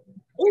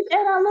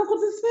our local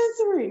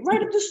dispensary,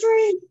 right up the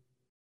street.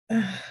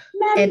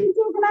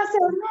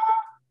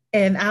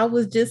 And I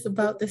was just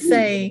about to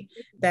say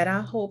that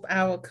I hope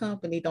our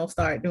company don't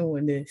start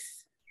doing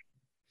this.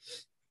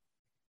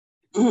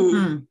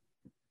 I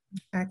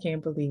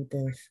can't believe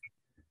this.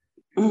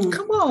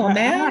 Come on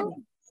now.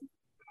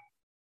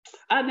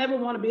 I never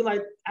want to be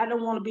like, I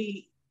want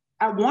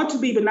to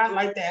be, but not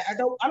like that. I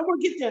don't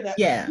want to get there that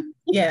way.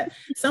 Yeah.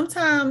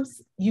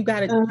 Sometimes you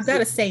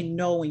gotta say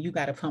no, and you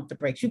gotta pump the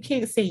brakes. You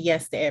can't say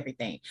yes to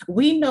everything.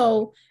 We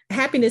know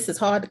happiness is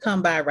hard to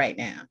come by right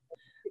now,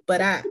 but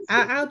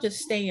I'll just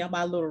stay in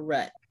my little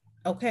rut.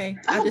 Okay,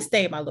 I'll just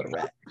stay in my little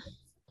rut.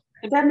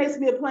 If that makes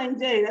me a plain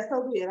J, that's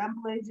so weird.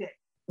 I'm plain J.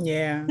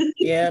 Yeah,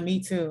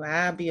 me too.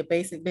 I'll be a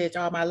basic bitch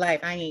all my life.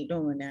 I ain't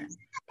doing that.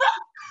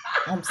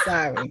 I'm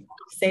sorry.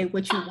 Say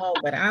what you want,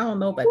 but I don't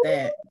know about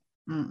that.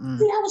 See,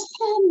 I was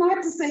trying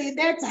not to say it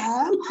that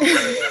time.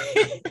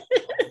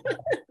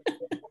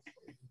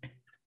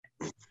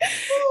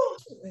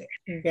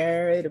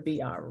 Girl, it'll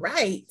be all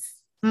right.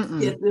 Yes,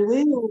 it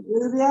will.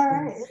 It'll be all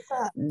right.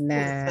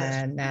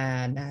 Nah.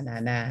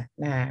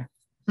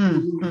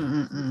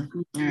 All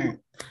right.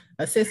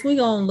 Since we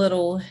on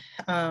little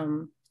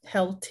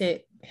health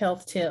tip,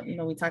 you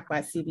know, we talk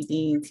about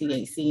CBD and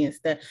THC and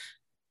stuff.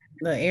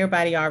 Look,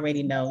 everybody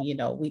already know, you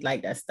know, we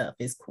like that stuff.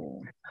 It's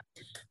cool.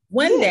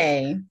 One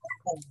day,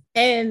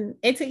 and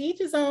to each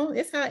his own,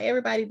 it's how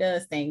everybody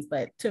does things.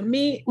 But to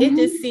me, it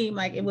just seemed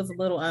like it was a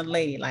little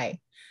unladylike.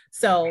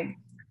 So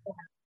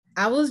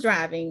I was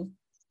driving,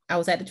 I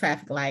was at the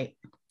traffic light.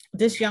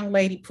 This young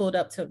lady pulled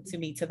up to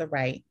me to the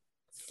right,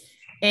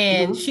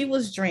 and she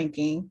was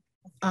drinking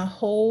a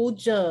whole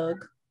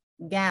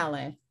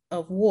gallon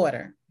of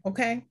water.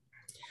 Okay.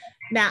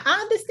 Now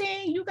I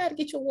understand you got to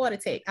get your water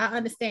take. I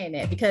understand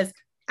that because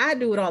I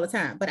do it all the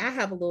time, but I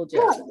have a little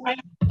jug.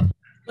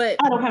 But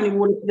I don't have any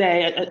water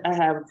today. I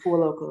have Four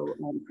Loko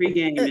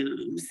pregame and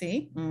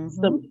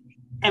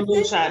and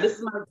moonshine. This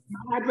is my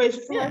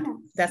hydration for right now.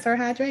 That's her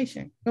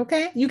hydration.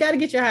 Okay, you got to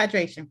get your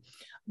hydration.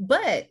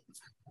 But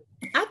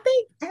I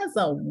think as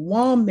a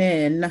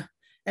woman,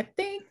 I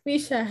think we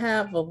should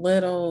have a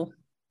little,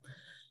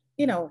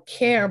 you know,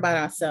 care about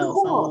ourselves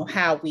on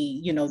how we,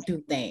 you know,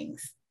 do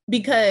things.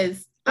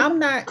 Because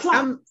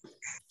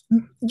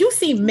you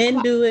see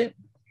men do it.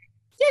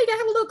 Yeah, you gotta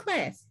have a little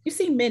class. You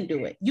see men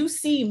do it. You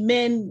see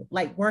men,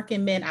 like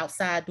working men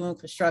outside doing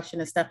construction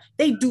and stuff.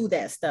 They do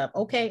that stuff.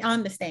 Okay, I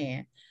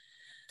understand.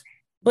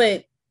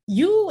 But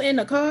you in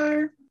a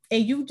car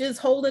and you just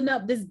holding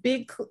up this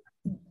big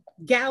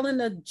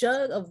gallon of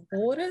jug of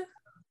water.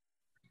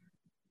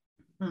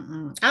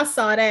 I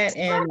saw that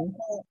and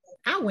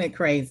I went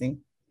crazy.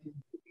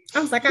 I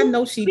was like, I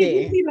know she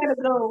did. You better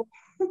go.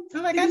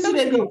 I'm like, I know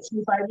she did.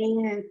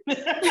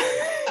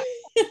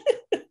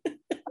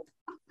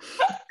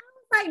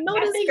 I know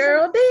this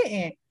girl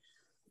didn't.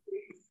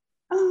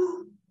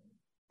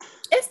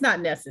 It's not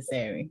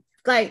necessary.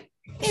 Like,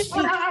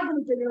 I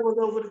really think it was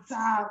over the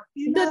top.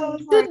 You know,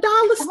 the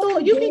dollar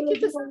store. You can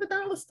get this at the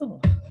dollar store.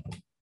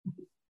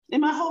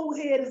 And my whole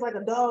head is like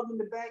a dog in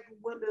the back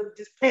window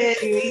just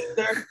panting, eating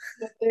dirt.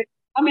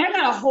 I mean, I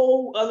got a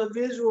whole other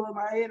visual in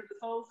my head of this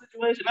whole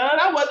situation.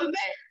 I wasn't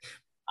there.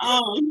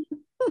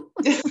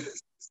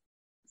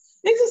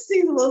 It just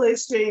seems a little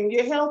extreme.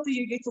 You're healthy,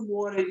 you get some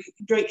water, you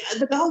drink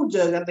the whole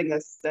jug. I think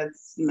that's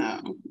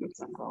no, it's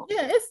not cool.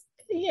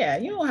 Yeah,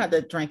 you don't have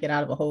to drink it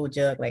out of a whole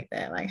jug like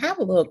that. Like, have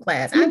a little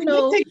class. I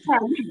know. Take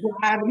time. You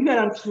got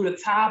to unscrew the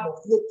top or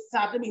flip the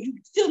top. I mean, you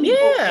still need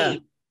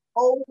to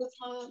hold the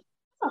tongue.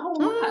 A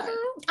whole lot.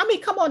 I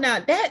mean, come on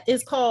now. That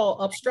is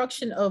called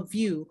obstruction of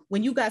view.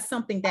 When you got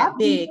something that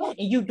big and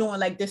you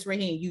doing like this right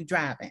here and you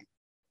driving.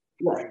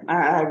 Right,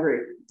 I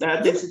agree.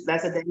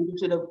 That's a danger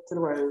to the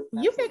road.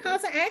 You can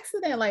cause an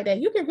accident like that.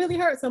 You can really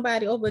hurt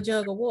somebody over a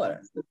jug of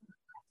water.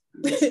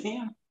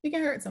 You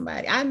can hurt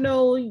somebody. I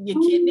know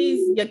your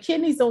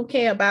kidneys don't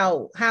care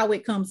about how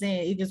it comes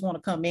in. You just want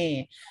to come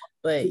in.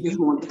 But you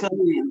just want to come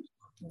in.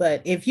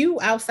 But if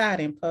you outside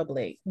in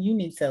public, you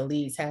need to at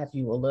least have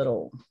you a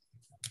little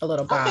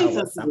bottle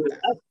or something.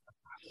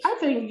 I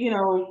think, you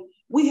know,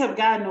 we have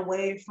gotten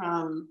away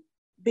from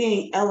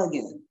being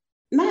elegant.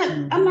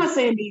 I'm not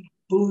saying be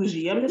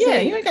bougie. I'm just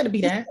saying you ain't got to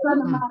be that.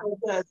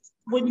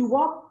 When you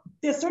walk,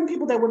 there's certain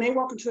people that when they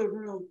walk into a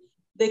room,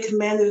 they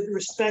command the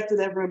respect of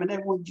that room and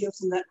everyone gives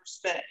them that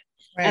respect.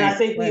 Right, and I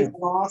think we've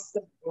lost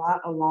a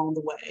lot along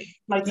the way.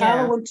 Like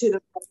Tyler went to the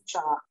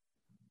shop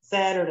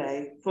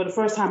Saturday for the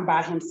first time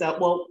by himself.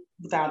 Well,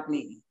 without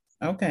me.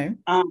 Okay.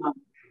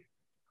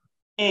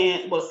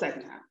 And well,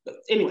 second time, but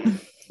anyway,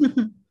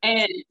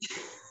 and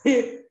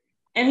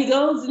and he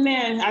goes in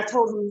there, and I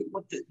told him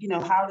what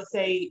how to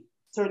say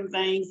certain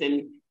things,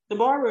 and the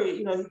barber,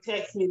 he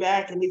texts me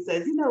back, and he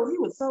says, he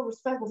was so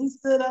respectful. He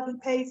stood up and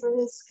paid for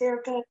his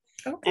haircut,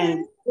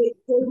 and he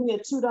gave me a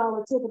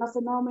 $2 tip, and I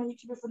said, no man, you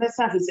keep it for next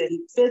time. He said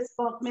he fist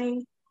bumped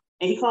me,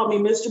 and he called me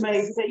Mr.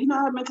 Mays. He said,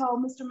 I've been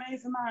called Mr.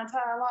 Mays in my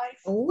entire life.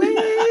 What?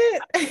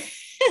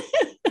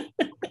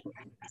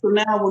 So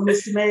now we're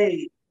Mr.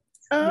 Mays.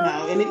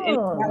 And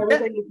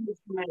everything is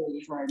Mr.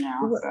 Mays right now.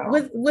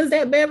 So. Was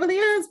that Beverly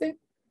husband?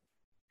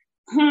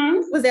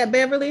 Was that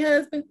Beverly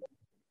husband?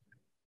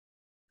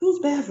 Who's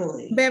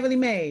Beverly? Beverly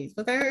Mays.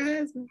 Was that her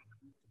husband?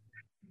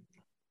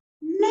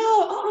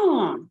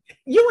 No,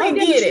 You ain't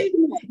get it.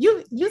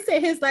 You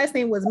said his last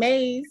name was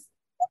Mays.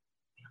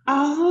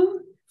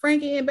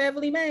 Frankie and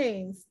Beverly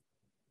Mays.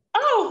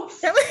 Oh.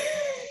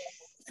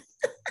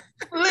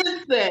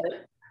 Listen.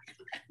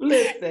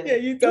 Yeah,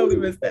 you totally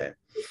missed that.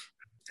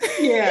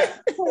 Yeah.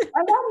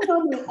 I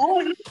don't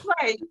know.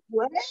 Like,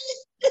 what?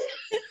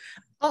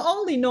 I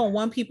only know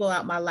one people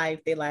out my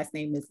life, their last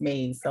name is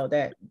Mays. So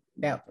that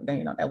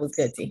was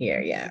good to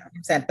hear. Yeah.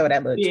 So I throw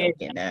that little joke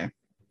in there.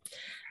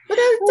 But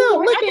that's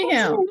dope. Look at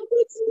him.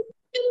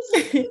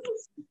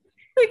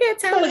 Look at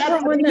Tyler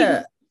growing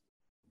up.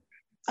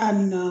 I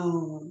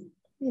know.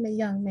 He's a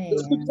young man.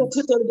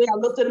 I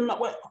looked at him and I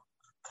went,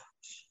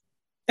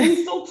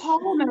 he's so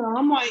tall now.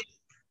 I'm like.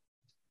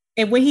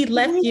 And when he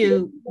left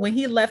you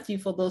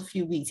for those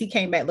few weeks, he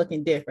came back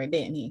looking different,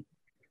 didn't he?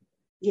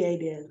 Yeah, he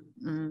did.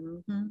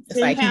 Mm-hmm. It's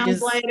like he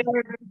just later,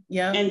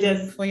 and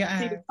just for your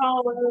eyes. He was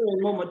taller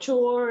and more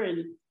mature,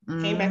 and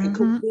came back and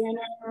cooked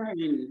dinner,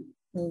 and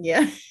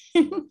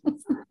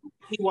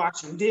he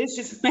washing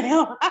dishes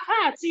now.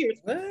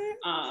 Seriously,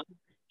 and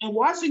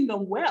washing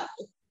them well.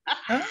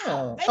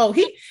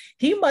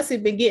 He must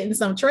have been getting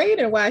some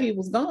training while he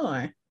was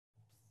gone.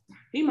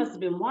 He must have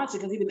been watching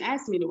because he's been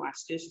asking me to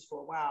wash dishes for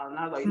a while. And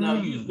I was like, no,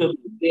 you just been a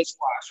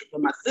dishwasher. But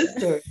my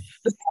sister,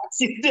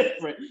 she's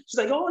different. She's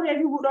like, oh, yeah,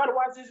 you would know how to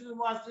wash dishes and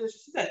wash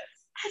dishes. She said,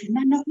 I did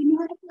not know he knew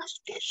how to wash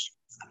dishes.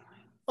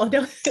 Oh,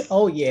 no.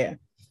 Oh, yeah.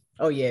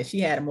 Oh, yeah. She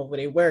had him over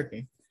there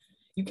working.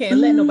 You can't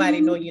let nobody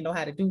know you know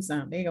how to do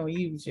something. They're going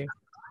to use you.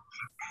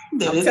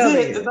 I'm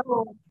telling you.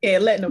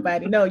 Can't let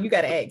nobody know. You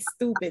got to act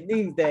stupid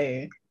these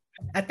days.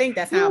 I think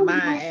that's how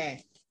mine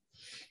act.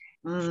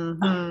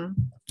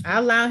 I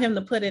allow him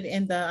to put it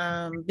in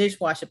the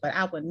dishwasher, but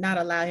I would not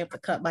allow him to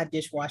cut my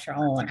dishwasher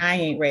on. I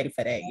ain't ready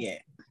for that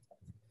yet.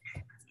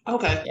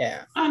 Okay.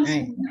 Yeah.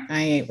 I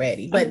ain't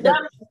ready. But the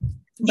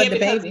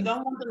baby. You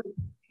don't want them,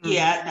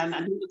 and I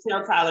need to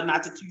tell Tyler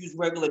not to use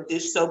regular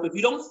dish soap. If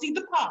you don't see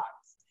the pods,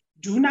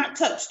 do not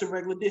touch the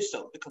regular dish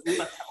soap because we're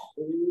going to have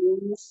a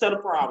whole set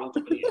of problems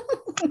with it.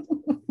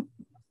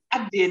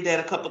 I did that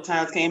a couple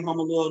times, came home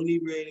a little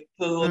inebriated,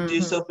 put a little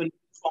dish soap in.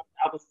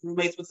 I was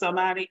roommates with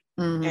somebody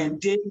and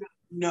didn't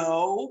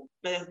know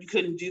that you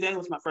couldn't do that. It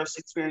was my first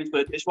experience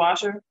with a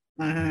dishwasher.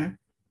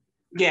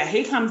 Yeah,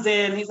 he comes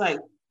in, he's like,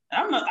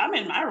 I'm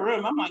in my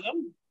room. I'm like,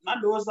 my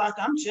door's locked,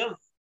 I'm chilling.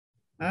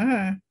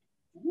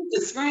 He's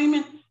just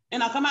screaming.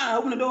 And I come out and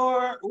open the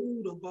door.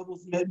 Ooh, the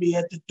bubbles met me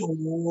at the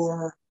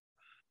door.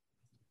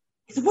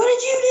 He said, what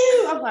did you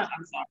do? I was like,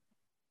 I'm sorry.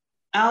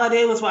 All I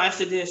did was wash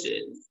the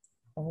dishes.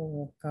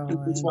 Oh,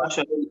 God.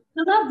 Dishwasher.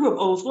 Because I grew up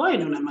old school. I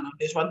didn't know nothing about no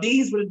dishwasher.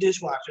 These were the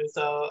dishwashers.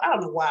 So I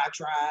don't know why I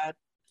tried.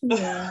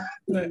 Yeah.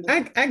 Look,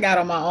 I got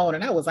on my own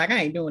and I was like, I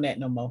ain't doing that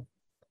no more.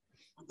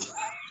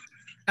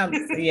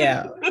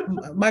 Yeah.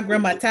 My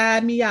grandma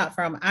tied me out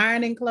from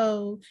ironing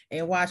clothes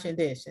and washing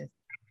dishes.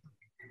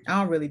 I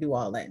don't really do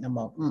all that no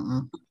more.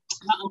 My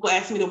uncle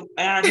asked me to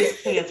iron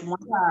his pants one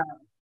time.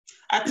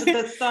 I took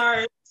the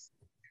start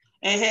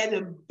and had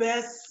the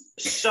best,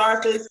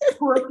 sharpest,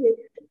 crooked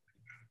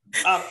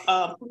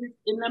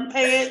in them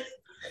pants.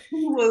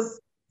 He was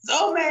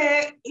so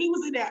mad. He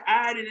was in there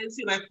ironing and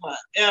she like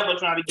forever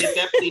trying to get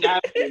that pleat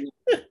out of him.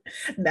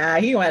 Nah,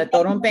 he want to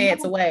throw them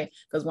pants away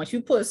because once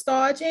you put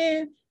starch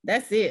in,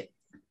 that's it.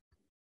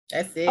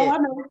 That's it. Oh, I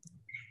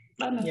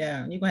know.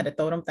 Yeah, you're gonna have to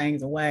throw them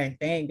things away.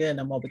 They ain't good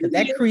no more because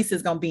that crease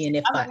is gonna be in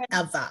there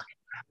forever.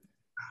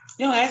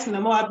 You don't ask me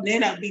no more.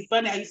 Then that'd be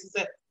funny. I used to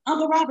say,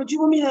 Uncle Robert, you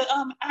want me to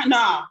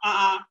no,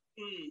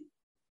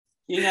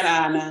 you gotta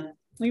iron.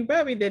 You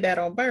probably did that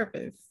on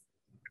purpose.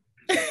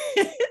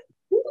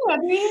 I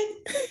did.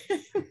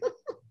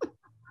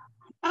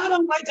 I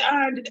don't like to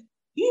iron.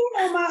 You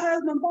know, my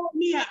husband bought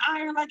me an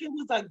iron like it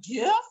was a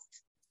gift.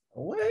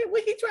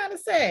 What he trying to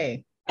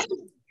say? I said,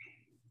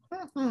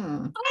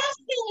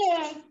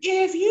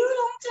 if you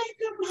don't take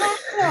them hot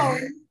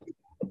clothes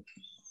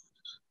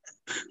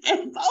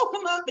and fold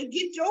them up and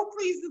get your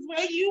creases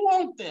where you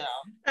want them.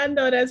 I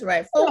know that's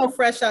right. Fold them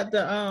fresh out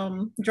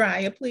the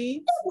dryer,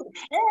 please.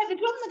 And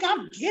like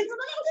I'm getting them.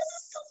 This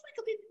is so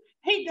sweet.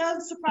 He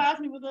does surprise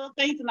me with little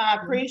things, and I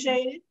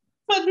appreciate it.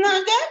 But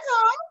not that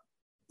time.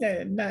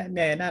 Yeah,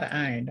 not an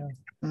iron though.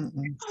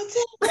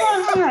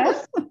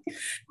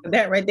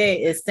 That right there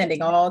is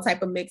sending all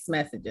type of mixed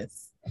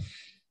messages.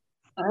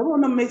 I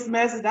want a mixed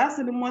message. I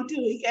sent him one too.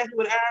 He asked me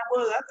what iron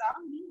was. I said, I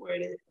don't know where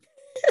it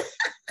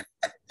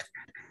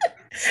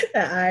is.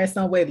 That iron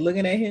somewhere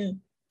looking at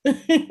him.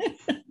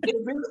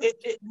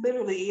 it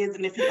literally is.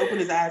 And if he opened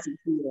his eyes, he'd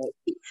see that.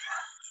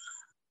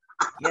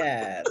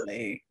 Yeah,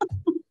 like,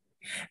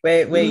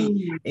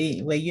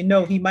 well, you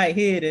know he might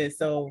hear this,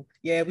 so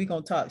yeah, we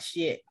gonna talk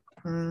shit.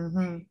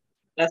 Mm-hmm.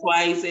 That's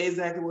why he said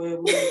exactly what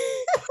it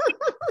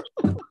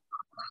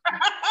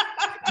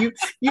was.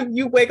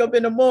 you wake up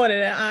in the morning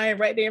and iron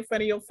right there in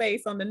front of your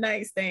face on the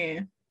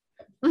nightstand.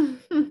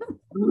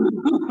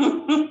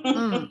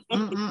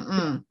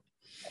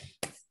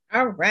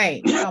 All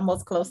right, we're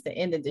almost close to the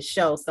end of the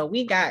show, so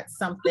we got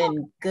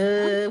something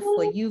good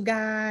for you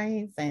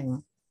guys,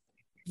 and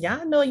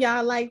y'all know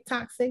y'all like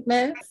toxic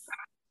mess.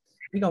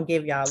 We're gonna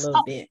give y'all a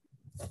little bit.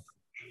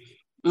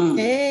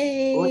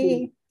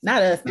 Hey,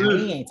 not us now.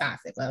 We ain't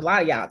toxic, but a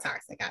lot of y'all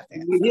toxic out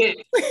there. Yeah.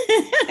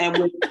 and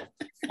with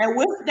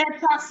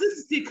that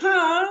toxicity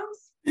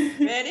comes,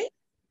 ready?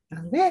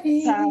 I'm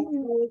ready.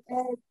 Toxic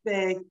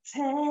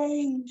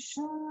expectations.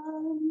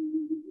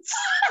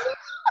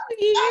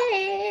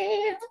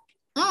 Yeah.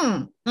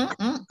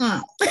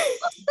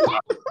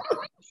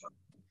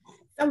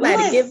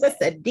 Somebody give us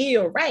a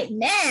deal right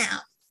now.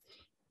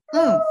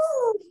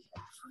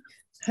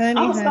 Honey, I'm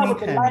gonna start with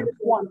the lightest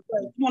one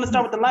first. You want to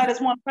start with the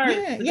lightest one first?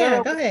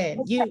 Yeah, go ahead.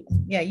 You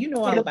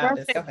know all about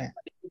this. Go ahead.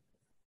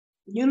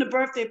 You in the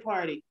birthday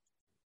party,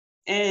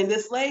 and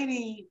this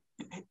lady,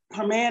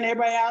 her man,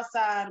 everybody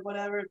outside,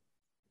 whatever,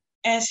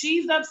 and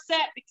she's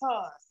upset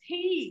because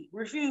he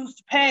refused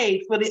to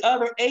pay for the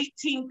other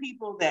 18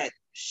 people that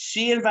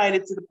she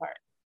invited to the party.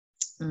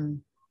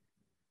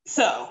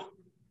 So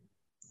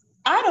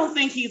I don't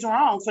think he's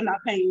wrong for not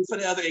paying for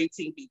the other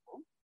 18 people.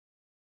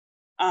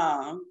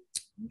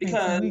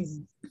 Because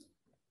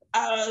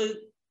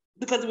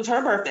it was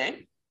her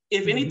birthday.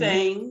 If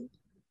anything,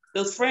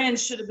 those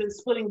friends should have been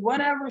splitting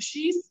whatever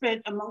she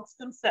spent amongst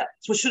themselves,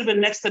 which should have been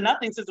next to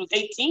nothing since it was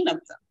 18 of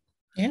them.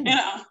 Yeah, you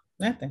know,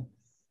 nothing.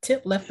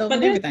 Tip left over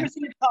and everything.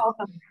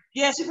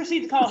 She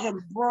proceeded to call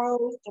him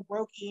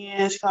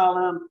broke-in. She called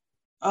him,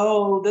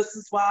 oh, this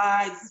is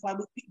why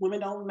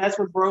women don't mess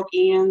with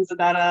broke-ins. Da,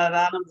 da,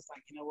 da. I'm just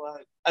like, you know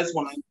what? I just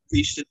want to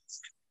reach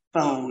this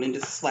phone and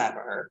just slap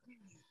her.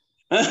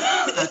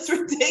 It's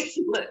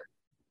ridiculous.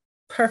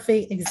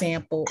 Perfect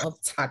example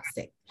of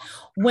toxic.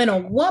 When a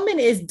woman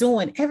is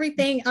doing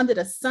everything under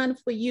the sun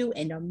for you,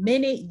 and the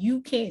minute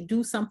you can't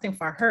do something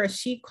for her,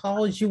 she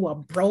calls you a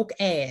broke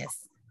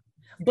ass.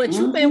 But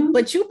you've been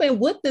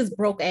with this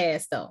broke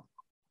ass though.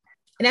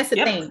 And that's the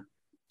thing.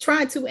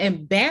 Trying to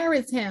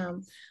embarrass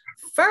him.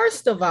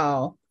 First of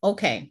all,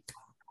 okay.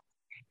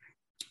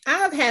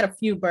 I've had a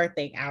few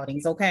birthday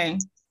outings, okay?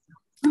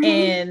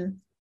 And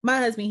my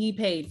husband, he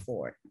paid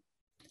for it.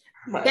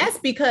 Right. That's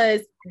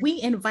because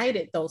we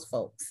invited those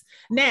folks.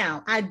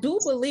 Now, I do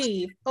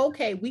believe,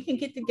 okay, we can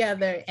get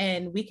together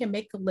and we can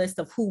make a list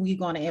of who we're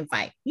going to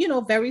invite,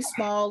 very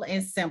small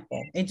and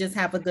simple, and just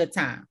have a good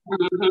time.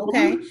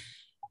 Okay.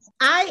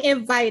 I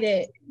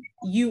invited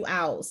you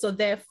out, so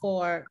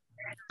therefore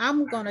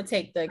I'm going to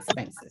take the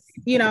expenses,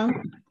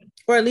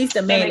 or at least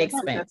the main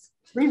expense.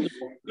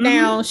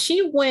 Now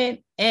she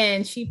went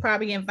and she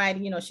probably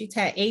invited, she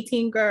had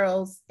 18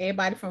 girls,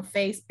 everybody from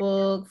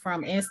Facebook,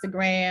 from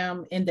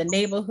Instagram, in the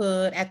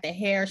neighborhood, at the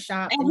hair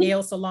shop, the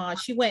nail salon.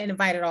 She went and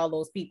invited all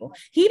those people.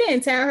 He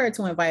didn't tell her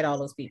to invite all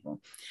those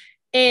people.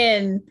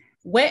 And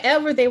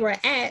wherever they were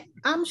at,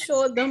 I'm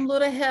sure them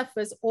little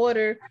heifers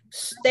ordered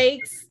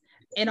steaks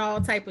and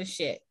all type of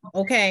shit.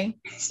 Okay.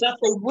 Stuff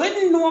they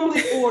wouldn't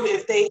normally order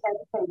if they had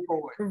to pay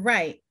for it.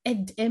 Right.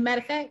 And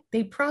matter of fact,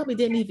 they probably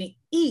didn't even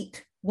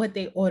eat what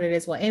they ordered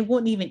as well, and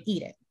wouldn't even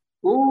eat it.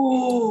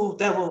 Ooh,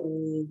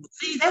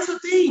 see, that's the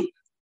thing.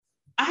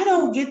 I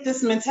don't get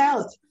this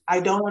mentality.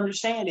 I don't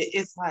understand it.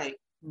 It's like,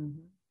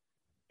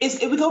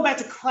 if we go back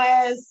to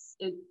class,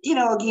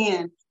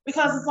 again,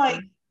 because it's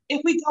like,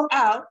 if we go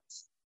out,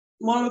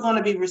 one, we're going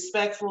to be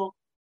respectful,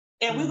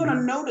 and we're going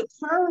to know the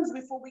terms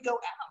before we go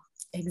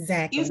out.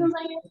 Exactly. You know what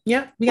I'm saying?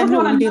 Yeah, we got to know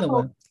what we're dealing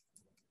with.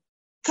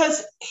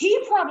 Because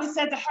he probably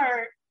said to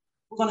her,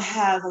 we're going to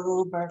have a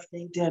little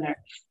birthday dinner.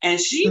 And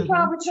she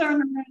probably turned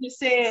around and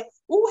said,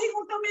 oh, he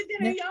going to throw me a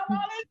dinner. Y'all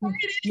all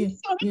invited.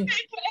 He's going to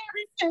pay for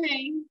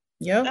everything.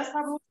 Yep. That's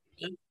probably what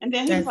he did. And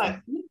then he's like,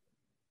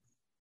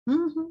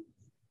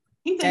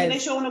 he thinking they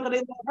showing up because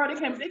they want her.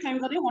 They came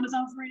because they wanted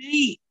something free to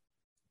eat.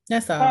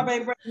 That's all.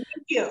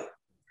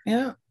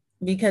 Yeah.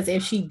 Because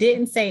if she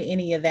didn't say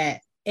any of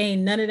that,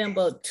 ain't none of them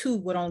but two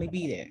would only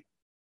be there.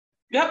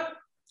 Yep.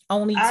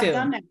 Only two. I've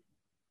done that.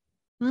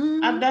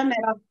 I've done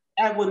that.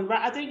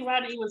 I think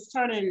Rodney was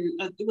turning,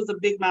 it was a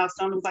big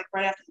milestone. It was like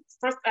right after his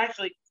first,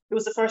 actually, it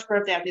was the first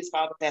birthday after his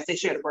father passed. They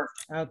shared a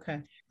birthday.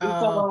 Okay.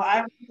 So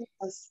I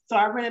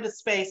rented a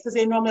space because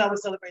they normally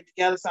always celebrate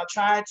together. So I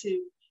tried to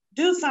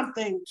do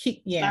something.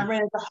 Yeah. I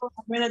rented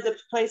the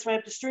place right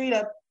up the street.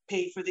 I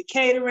paid for the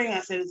catering. I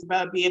said it's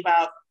about to be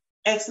about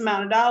X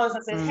amount of dollars. I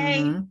said,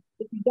 hey,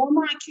 if you don't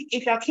mind,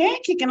 if y'all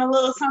can't kick in a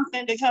little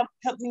something to help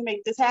me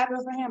make this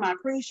happen for him, I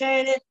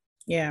appreciate it.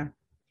 Yeah.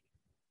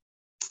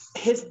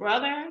 his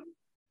brother,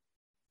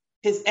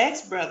 his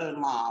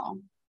ex-brother-in-law,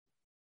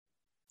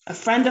 a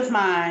friend of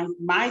mine,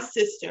 my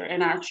sister,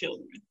 and our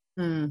children.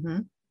 Mm-hmm.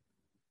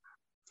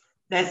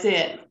 That's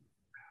it.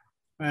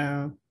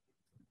 Wow.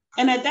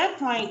 And at that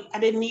point, I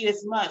didn't need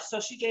as much. So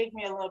she gave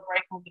me a little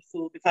break on the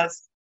food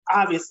because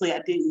obviously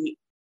I didn't,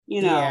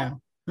 Yeah.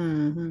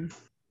 Mm-hmm.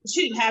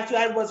 She didn't have to.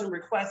 I wasn't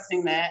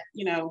requesting that,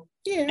 Yeah.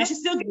 And she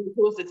still gave me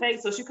tools to take,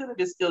 so she could have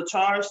just still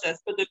charged us.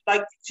 But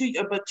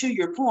to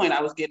your point,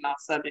 I was getting off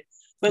subject.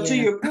 But to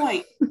your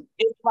point,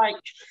 it's like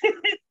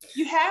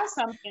you have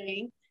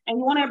something, and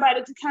you want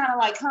everybody to kind of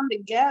like come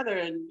together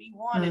and be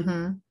one. Mm-hmm.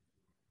 And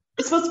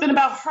it's supposed to be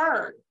about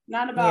her,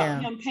 not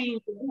about him paying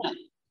for them.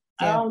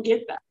 I don't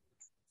get that.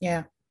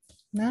 Yeah.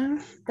 No,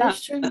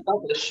 that's true.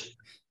 Selfish.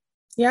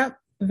 Yep.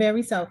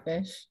 Very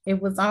selfish.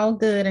 It was all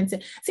good until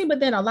but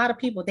then a lot of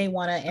people, they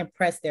want to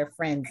impress their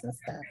friends and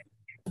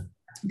stuff.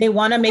 They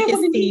want to make it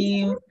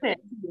seem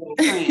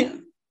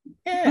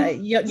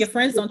your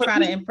friends don't try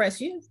to impress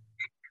you.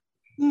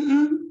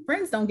 Mm-mm.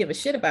 Friends don't give a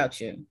shit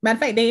about you. Matter of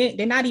fact,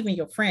 they're not even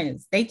your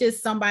friends. They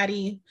just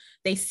somebody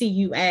they see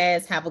you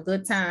as, have a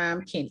good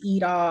time, can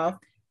eat off,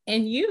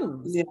 and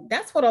use. Yeah.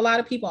 That's what a lot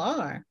of people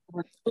are.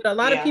 But a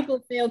lot of people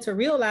fail to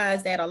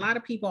realize that a lot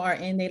of people are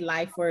in their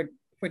life for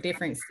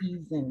different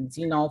seasons,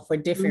 for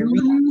different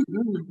reasons.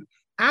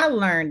 I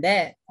learned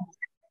that.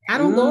 I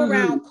don't go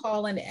around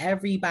calling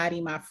everybody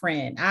my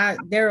friend.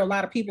 There are a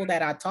lot of people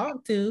that I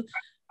talk to,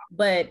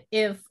 but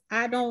if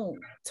I don't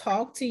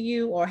talk to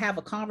you or have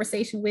a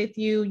conversation with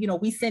you,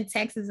 we send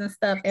texts and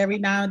stuff every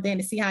now and then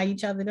to see how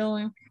each other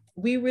doing.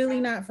 We really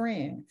not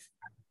friends.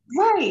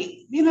 Right.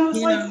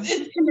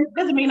 It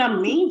doesn't mean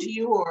I'm mean to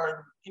you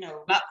or,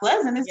 not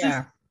pleasant. It's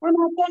just we're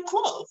not that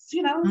close,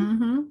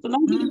 Mm-hmm. So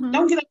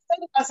don't get upset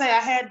if I say I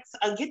had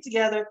a get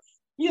together.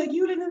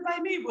 You didn't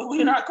invite me, but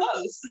we're not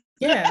close.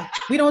 Yeah.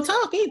 We don't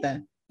talk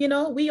either.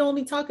 We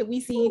only talk if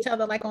we see each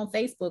other like on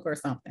Facebook or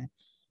something.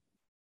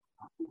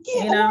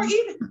 Yeah, or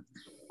even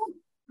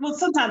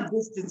sometimes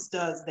distance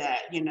does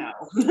that,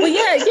 Well,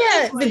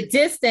 yeah, the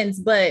distance,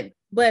 but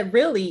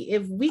really,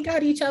 if we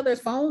got each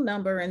other's phone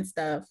number and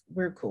stuff,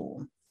 we're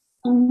cool.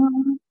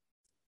 Mm-hmm.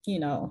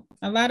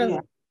 A lot of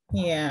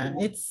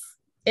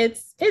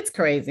it's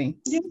crazy.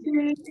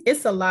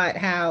 It's a lot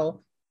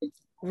how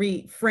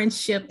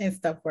friendship and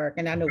stuff work.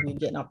 And I know we're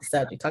getting off the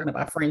subject talking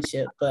about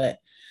friendship, but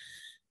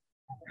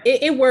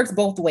it works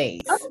both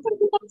ways.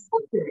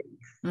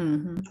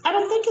 Mm-hmm. I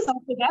don't think it's on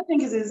subject. I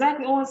think it's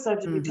exactly on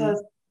subject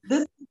because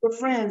this group of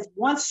friends,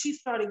 once she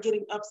started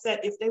getting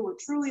upset, if they were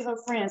truly her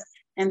friends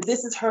and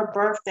this is her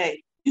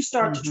birthday, you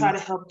start to try to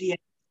help the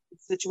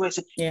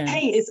situation. Yeah.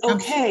 Hey, it's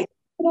okay.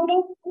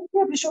 Don't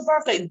it's your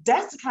birthday.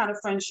 That's the kind of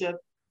friendship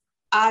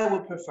I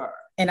would prefer.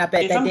 And I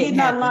bet that didn't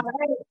happen.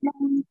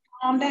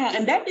 Calm down.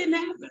 And that didn't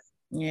happen.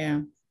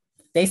 Yeah.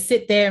 They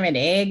sit there and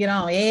egg it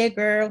on. Hey,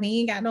 girl, he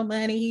ain't got no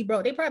money. He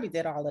broke. They probably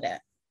did all of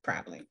that.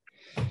 Probably.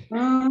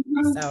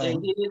 Mm-hmm.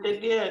 So they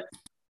did.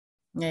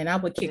 And I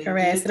would kick her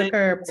ass to the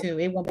curb too.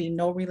 It won't be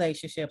no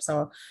relationship.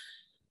 So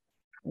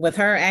with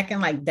her acting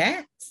like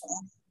that,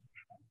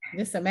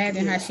 just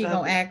imagine how she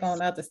gonna act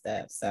on other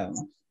stuff. So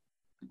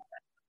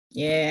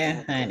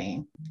yeah,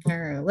 honey.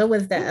 What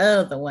was the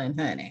other one,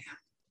 honey?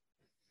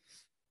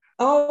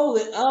 Oh,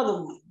 the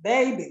other one,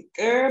 baby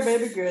girl.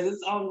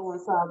 This ongoing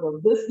saga.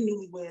 This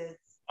newlyweds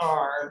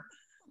are.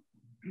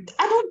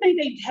 I don't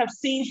think they have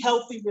seen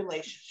healthy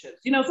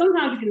relationships.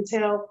 Sometimes you can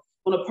tell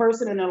when a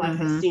person in their life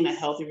has seen a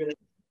healthy relationship.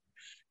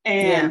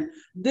 And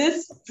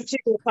this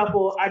particular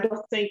couple, I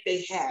don't think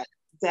they had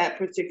that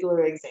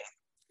particular example.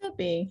 Could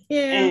be,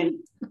 yeah.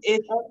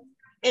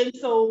 And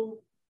so,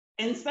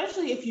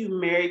 especially if you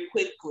marry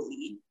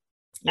quickly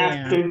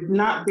after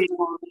not being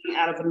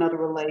out of another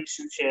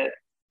relationship,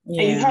 and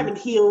you haven't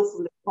healed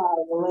from the prior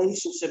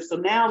relationship. So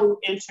now we've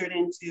entered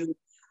into.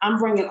 I'm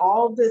bringing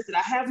all this that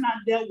I have not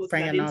dealt with,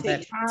 that I didn't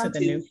take time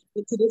into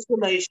this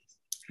relationship.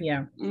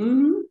 Yeah.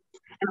 Mm-hmm.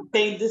 And I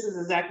think this is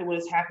exactly what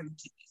is happening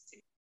to these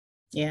two.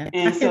 Yeah.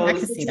 And so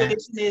the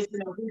situation is, he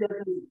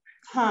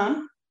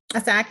doesn't, I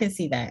said, I can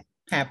see that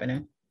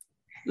happening.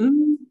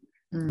 Mm-hmm.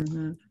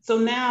 Mm-hmm. So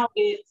now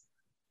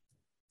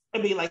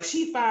like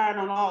she firing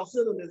on all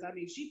cylinders. I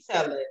mean, she's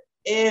telling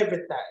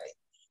everything.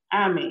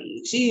 I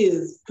mean, she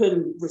is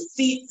putting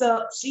receipts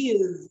up. She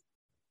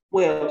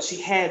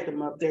had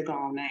them up. They're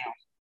gone now.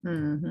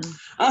 Mm-hmm.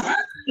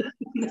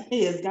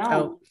 He is gone.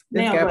 Oh,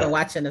 this girl been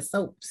watching the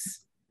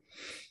soaps.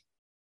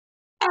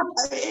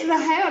 And I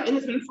have, and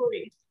it's been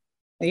free.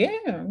 Yeah,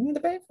 you need to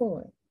pay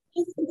for it.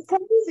 It's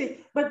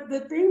crazy. But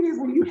the thing is,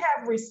 when you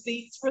have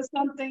receipts for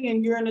something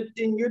and you're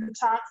you're the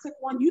toxic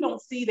one, you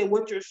don't see that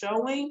what you're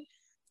showing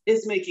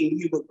is making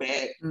you look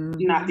bad,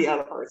 not the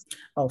other person.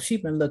 Oh, she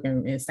been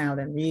looking and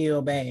sounding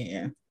real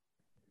bad.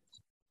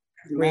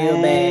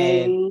 Real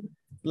bad.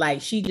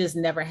 Like she just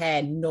never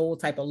had no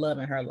type of love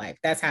in her life.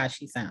 That's how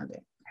she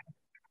sounded.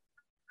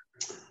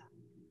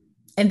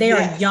 And they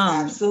are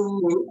young.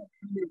 Absolutely.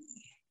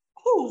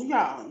 Who's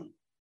young?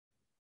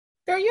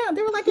 They're young.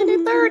 They were like in their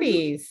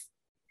 30s.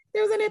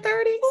 They was in their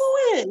 30s. Who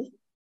is?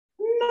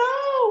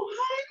 No,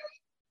 honey.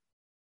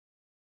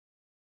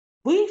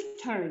 We've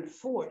turned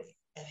 40,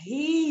 and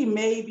he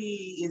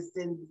maybe is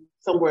in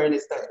somewhere in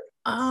his 30s.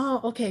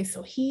 Oh, okay.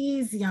 So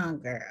he's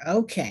younger.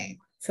 Okay.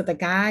 So the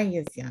guy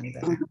is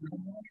younger.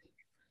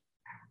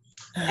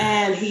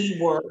 And he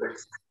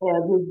works.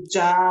 And his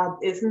job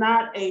is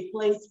not a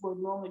place where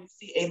normally you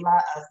see a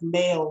lot of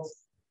males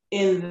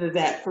in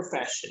that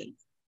profession.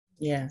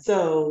 Yeah.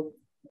 So,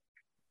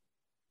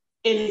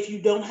 and if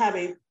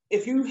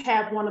you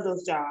have one of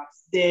those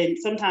jobs, then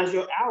sometimes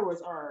your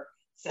hours are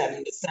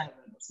 7 to 7 or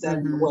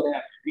 7 or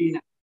whatever, you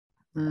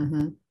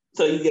know.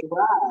 So you get a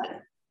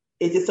ride.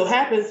 It just so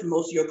happens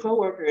most of your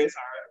coworkers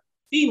are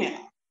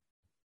female.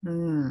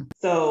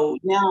 So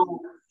now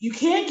you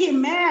can't get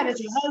mad at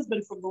your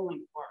husband for going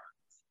to work.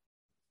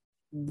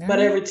 No. But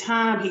every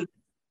time he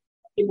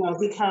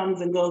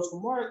comes and goes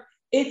from work,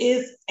 it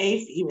is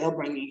a female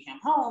bringing him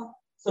home.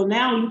 So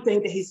now you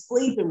think that he's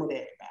sleeping with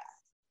everybody.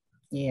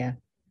 Yeah.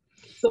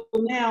 So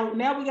now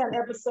we got an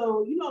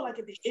episode, like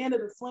at the end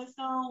of the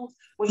Flintstones,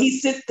 where he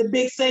sits the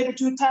big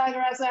saber-tooth tiger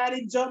outside,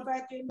 he jump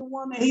back in the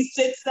one, and he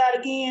sits that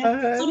again.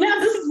 So now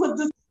this is what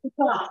this is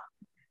become.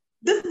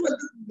 This is what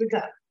this has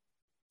become.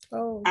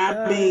 Oh,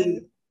 I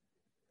mean,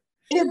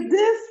 if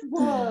this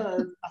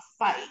was a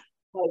fight,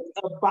 like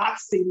a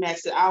boxing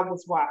match that I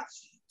was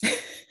watching,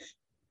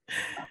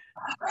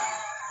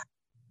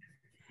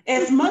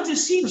 as much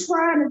as she's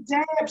trying to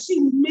jab,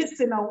 she's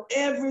missing on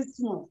every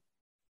swing.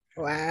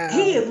 Wow.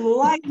 He is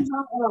lighting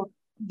her up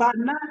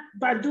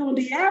by doing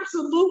the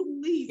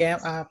absolute least. Yeah,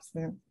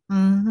 opposite.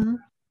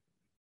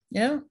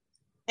 Yeah.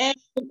 And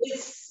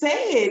it's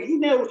sad,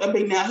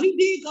 now he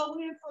did go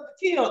in for the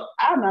kill.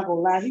 I'm not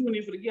gonna lie, he went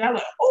in for the kill. I was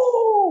like,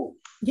 oh.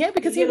 Yeah,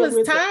 because he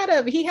was tired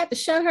of it. He had to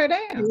shut her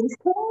down.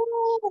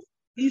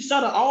 He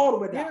shut her all the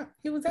way down. Yeah,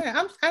 he was there.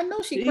 I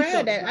know she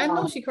cried that. I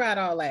know she cried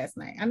all last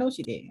night. I know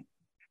she did.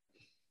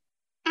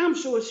 I'm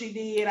sure she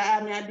did.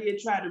 I did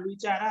try to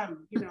reach out.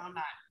 I'm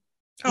not.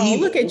 Oh,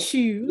 evil. Look at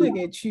you. Look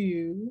at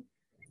you.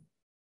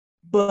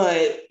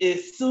 But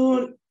as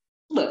soon,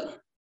 look,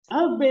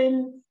 I've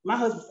been my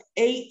husband for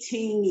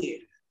 18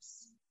 years.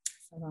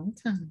 That's a long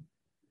time.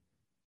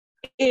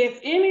 If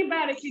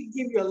anybody could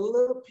give you a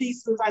little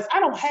piece of advice, I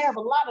don't have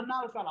a lot of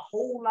knowledge about a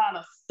whole lot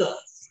of stuff.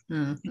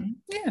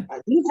 Yeah.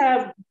 I do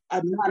have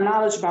a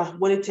knowledge about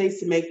what it takes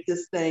to make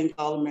this thing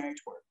called a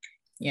marriage work.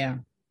 Yeah.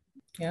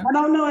 Yeah. I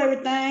don't know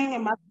everything,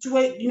 and my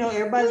situation,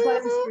 everybody's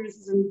life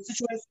experiences and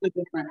situations are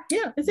different.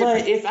 Yeah.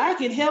 But if I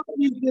can help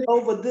you get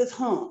over this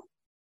hump,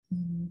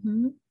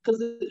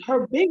 because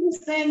her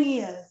biggest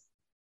thing is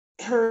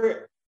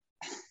her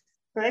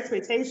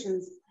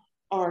expectations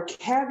are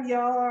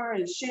caviar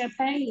and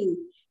champagne,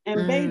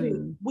 and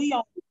baby, we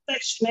on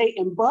Section 8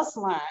 and bus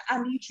line.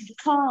 I need you to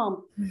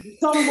come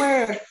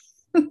somewhere.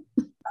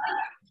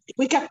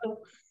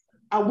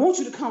 I want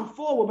you to come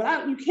forward,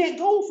 but you can't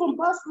go from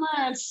bus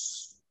line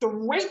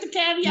straight to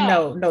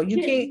caviar. No, you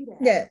can't.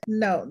 Yeah,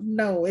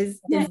 no. It's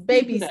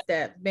baby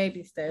step.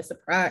 It's a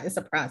process. It's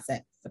a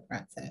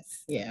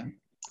process. Yeah.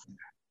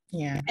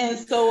 Yeah. And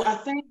so I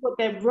think what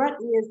that rut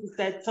is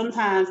that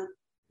sometimes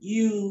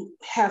you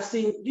have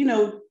seen,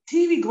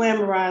 TV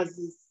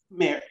glamorizes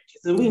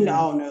marriages, and we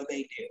all know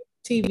they do.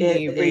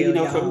 TV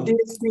real, from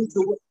Disney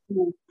to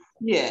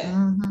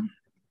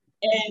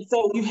and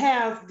so you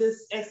have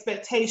this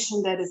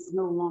expectation that it's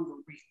no longer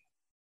real.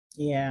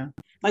 Yeah.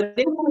 Like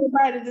they want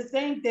everybody to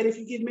think that if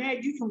you get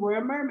married, you can wear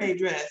a mermaid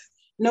dress.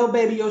 No,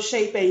 baby, your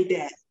shape ain't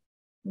that.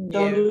 Yeah.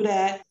 Don't do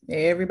that. Yeah,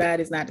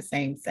 everybody's not the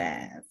same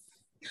size.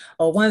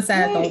 Or one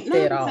size don't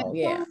fit all.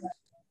 Yeah.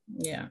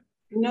 Yeah.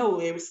 No,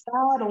 every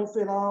style don't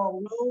fit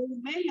all. No,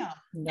 ma'am.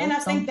 And I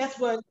think that's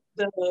what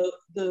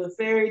the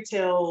fairy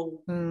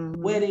tale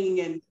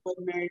wedding and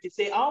marriages,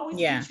 they always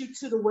get you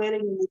to the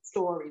wedding and the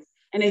stories.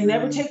 And they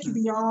never take you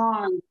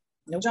beyond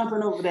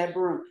jumping over that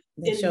broom.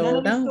 In none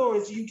of the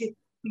stories you get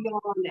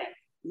beyond that.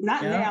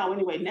 Not now,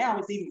 anyway. Now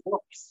it's even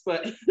worse.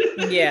 But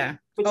yeah.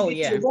 But you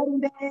get your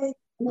wedding day,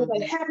 and they're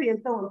like happy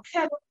and throwing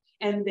petals,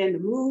 and then the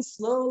moon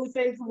slowly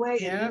fades away,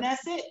 and then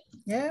that's it.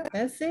 Yeah,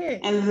 that's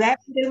it. And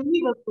that's what they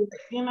leave us with,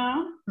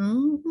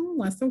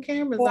 Once some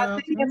cameras so off.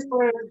 I think that's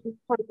where this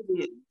person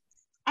is.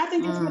 I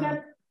think that's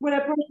where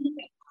that person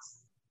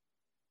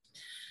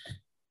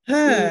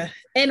is.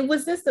 And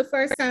was this the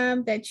first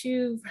time that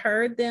you've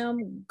heard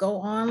them go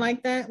on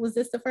like that? Was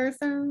this the first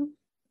time?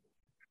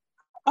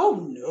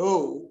 Oh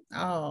no!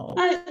 Oh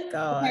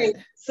God! Okay,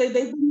 so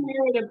they've been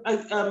married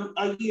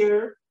a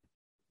year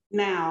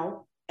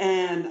now,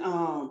 and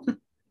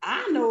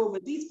I know of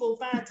at least 4 or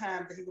 5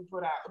 times that he was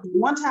put out.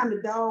 One time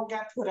the dog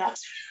got put out.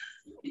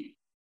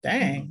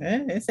 Dang,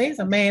 it says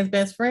a man's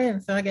best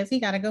friend, so I guess he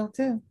got to go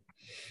too.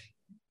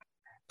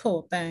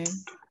 Poor thing.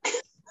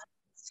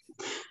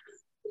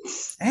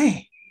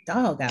 Dang,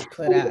 dog got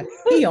put out.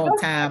 He on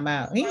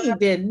timeout. He ain't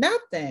did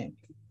nothing.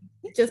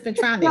 He just been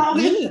trying to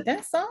eat.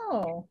 That's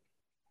all.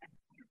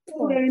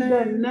 Poor ain't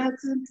done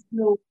nothing to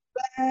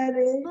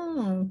nobody.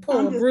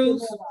 Poor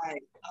Bruce.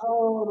 Like,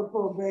 oh, the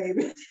poor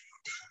baby.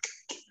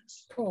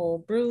 Poor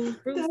Bruce.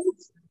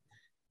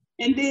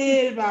 And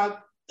then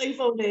about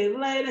 3-4 days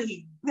later,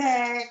 he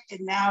back,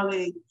 and now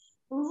they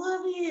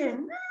love it.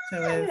 So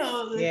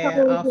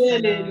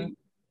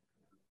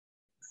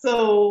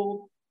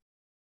so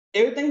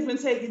everything's been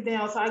taken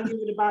down. So I give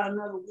it about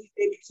another week,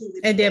 maybe 2 weeks.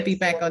 And they'll be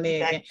back on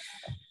there again.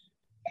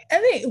 I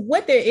think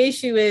what their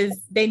issue is,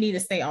 they need to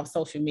stay off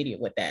social media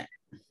with that.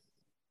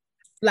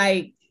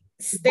 Like,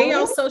 stay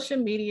on social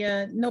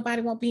media.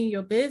 Nobody won't be in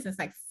your business.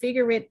 Like,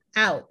 figure it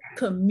out.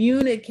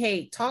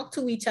 Communicate. Talk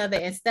to each other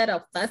instead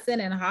of fussing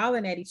and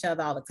hollering at each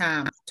other all the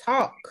time.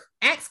 Talk.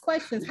 Ask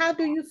questions. How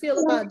do you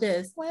feel about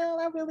this? Well,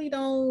 I really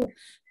don't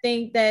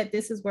think that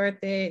this is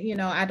worth it. You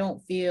know, I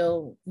don't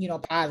feel, you know,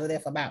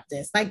 positive about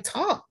this. Like,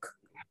 talk.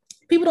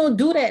 People don't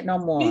do that no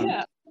more.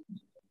 Yeah,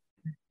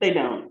 they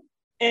don't.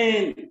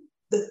 And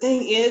the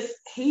thing is,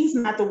 he's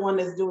not the one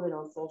that's doing it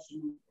on social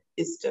media.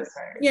 It's just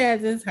her. Yeah,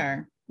 it's just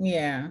her.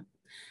 Yeah.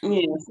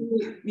 Yeah. So,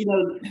 you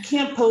know, you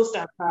can't post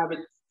our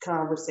private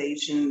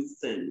conversations,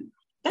 and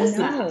that's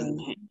not him.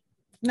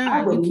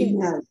 No,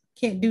 you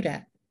can't do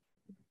that.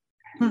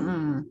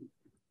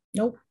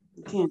 Nope.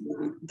 You can't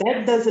do it.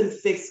 That doesn't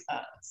fix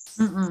us.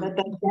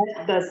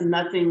 That does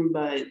nothing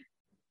but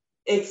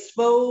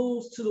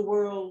expose to the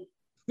world,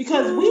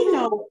 because we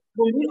know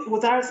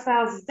with our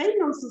spouses, they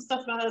know some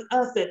stuff about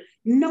us that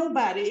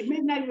nobody, it may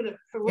not even a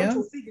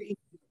parental figure,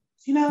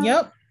 you know?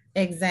 Yep,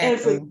 exactly.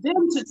 And for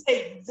them to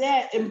take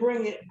that and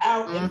bring it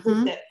out and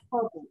put that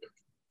public,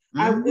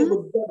 it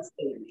would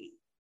devastate me.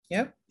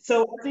 Yep.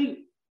 So I think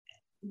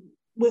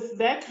with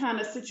that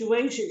kind of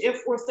situation,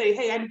 if we're saying,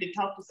 hey, I need to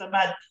talk to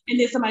somebody, and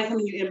then somebody come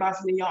in your inbox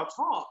and then y'all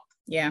talk,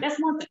 that's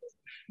one thing.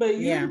 But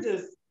you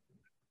just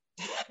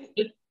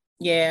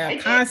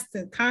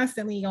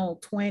constantly on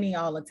 20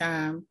 all the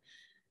time.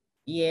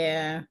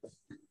 Yeah.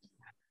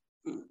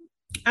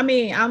 I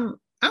mean, I'm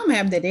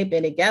happy that they've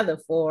been together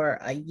for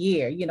a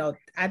year. You know,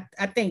 I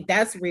think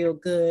that's real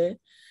good,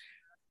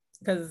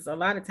 because a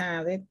lot of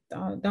times it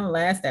don't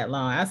last that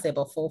long. I say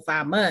about 4 or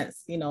 5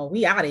 months, you know,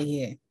 we out of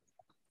here.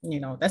 You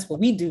know, that's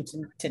what we do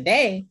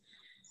today.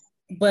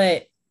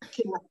 But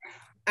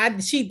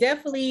she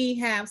definitely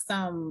have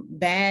some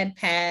bad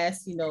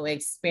past, you know,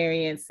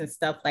 experience and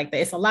stuff like that.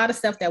 It's a lot of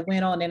stuff that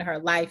went on in her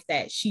life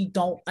that she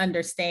don't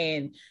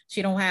understand.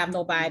 She don't have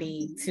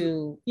nobody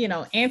to, you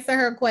know, answer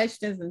her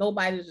questions and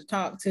nobody to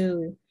talk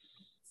to.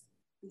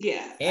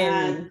 Yeah,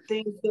 and I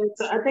think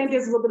there's a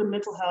little bit of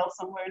mental health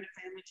somewhere in the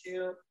family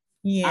too.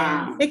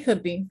 Yeah, it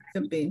could be.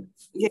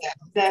 Yeah,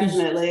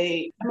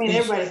 definitely. I mean,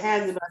 everybody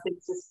has it, but I think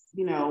it's just,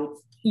 you know.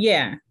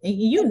 Yeah,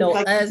 you know,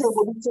 like us.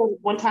 we said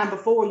one time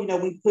before, you know,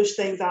 we push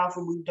things off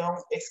and we don't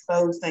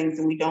expose things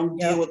and we don't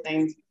deal with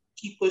things.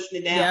 Keep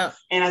pushing it down.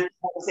 And I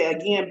would say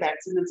again, back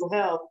to mental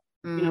health.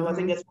 You know, I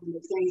think that's one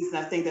of the things, and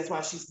I think that's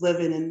why she's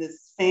living in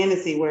this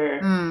fantasy where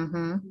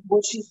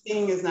what she's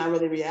seeing is not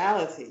really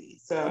reality.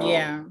 So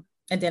yeah,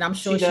 and then I'm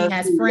sure she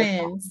has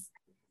friends,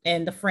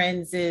 and the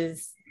friends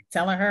is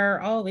telling her,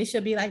 oh, it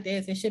should be like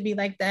this, it should be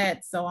like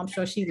that. So I'm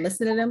sure she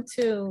listened to them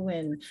too.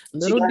 And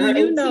little do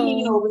you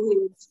know, over here,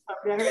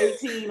 her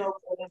 18 over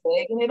there,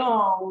 begging it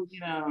on, you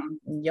know.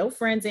 Your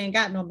friends ain't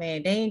got no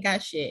man. They ain't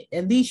got shit.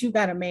 At least you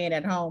got a man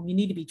at home. You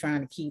need to be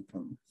trying to keep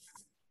him.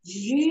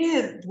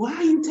 Yeah. Why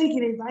are you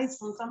taking advice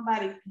from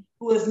somebody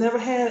who has never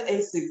had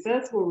a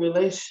successful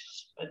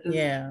relationship?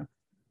 Yeah.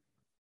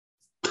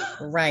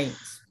 Right.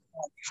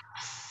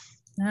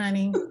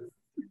 Honey.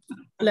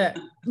 Look,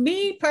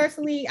 me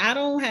personally, I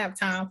don't have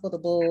time for the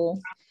bull.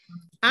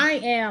 I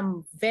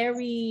am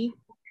very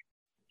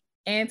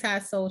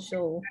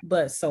antisocial,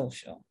 but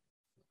social.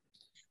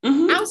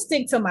 I'll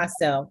stick to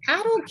myself.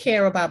 I don't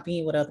care about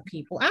being with other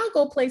people. I'll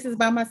go places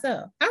by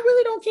myself. I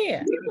really don't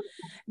care,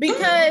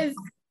 because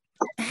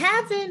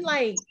having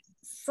like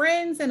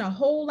friends and a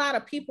whole lot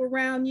of people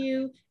around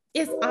you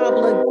is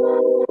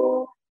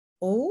obligatory.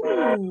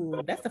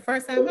 Oh, that's the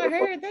first time I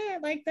heard that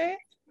like that.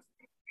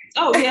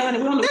 Oh yeah, honey,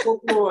 we're on the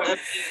fourth floor.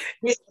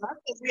 We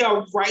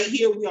are right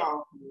here. We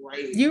are right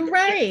here. You're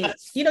right.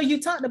 You know, you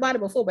talked about it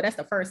before, but that's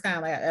the first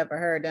time I ever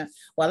heard them.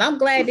 Well, I'm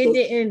glad they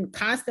didn't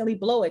constantly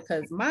blow it,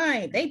 because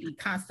mine, they be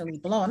constantly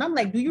blowing. I'm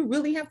like, do you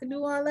really have to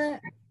do all that?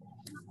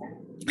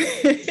 I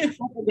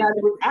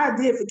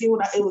did forget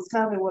it was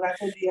coming when I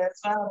told you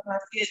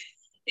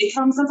it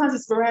comes. Sometimes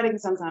it's sporadic and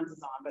sometimes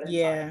it's on. But it's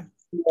it's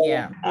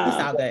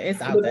all good.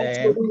 It's all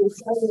good.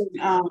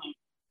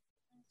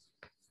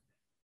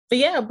 But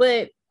yeah,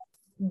 but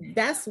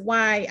that's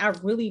why I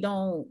really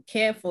don't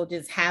care for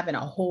just having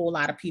a whole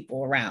lot of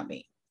people around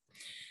me,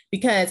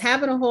 because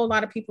having a whole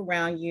lot of people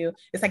around you,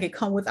 it's like it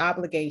comes with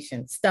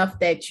obligations, stuff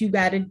that you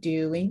got to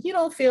do and you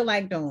don't feel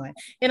like doing.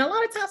 And a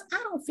lot of times I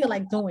don't feel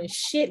like doing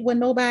shit with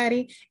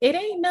nobody. It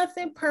ain't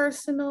nothing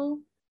personal,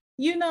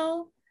 you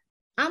know.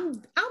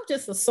 I'm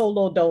just a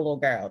solo dolo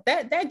girl.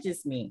 That's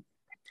just me.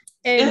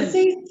 And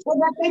see,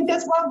 I think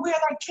that's why we're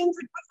like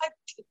kindred.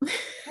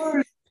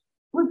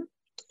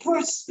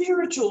 We're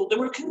spiritual, that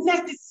we're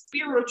connected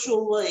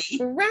spiritually.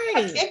 Right.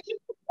 Right.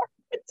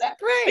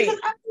 Because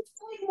I'm the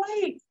same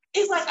way.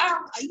 It's like I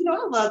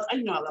love my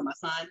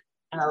son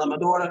and I love my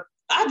daughter.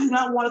 I do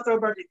not want to throw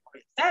birthday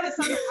parties. That is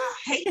something I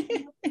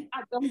hate.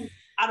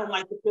 I don't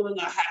like the feeling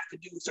I have to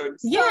do certain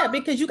stuff. Yeah,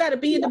 because you got to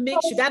be in the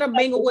mix. You got to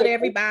mingle with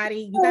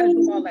everybody. You got to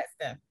do all that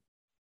stuff.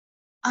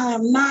 I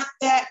am not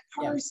that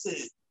person.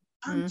 Yep.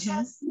 I'm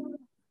just,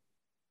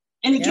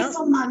 and it gets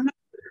on my nerves.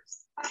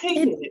 I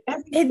hate it.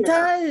 It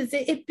does.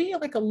 It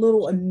feels like a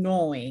little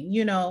annoying,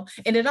 you know,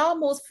 and it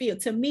almost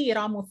feels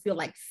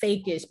like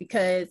fakeish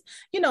because,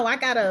 you know, I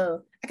gotta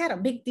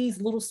make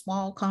these little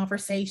small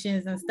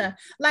conversations and stuff.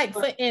 Like,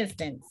 for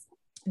instance,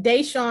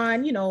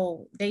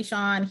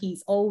 Deshaun,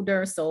 he's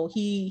older, so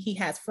he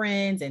has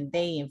friends and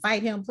they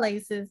invite him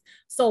places.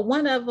 So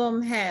one of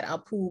them had a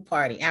pool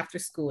party after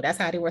school. That's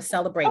how they were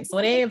celebrating. So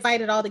they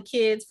invited all the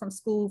kids from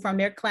school, from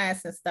their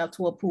class and stuff,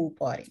 to a pool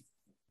party.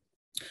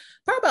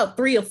 Probably about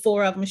 3 or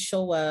 4 of them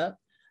show up.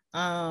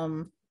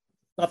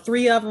 But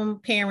 3 of them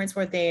parents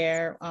were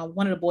there.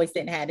 One of the boys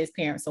didn't have his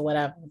parents or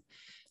whatever.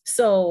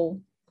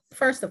 So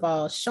first of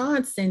all,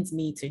 Sean sends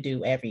me to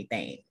do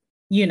everything,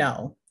 you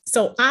know.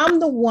 So I'm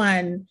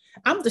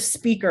the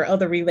speaker of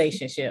the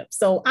relationship.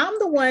 So I'm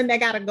the one that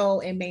got to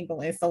go and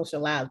mingle and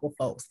socialize with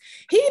folks.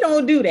 He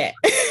don't do that.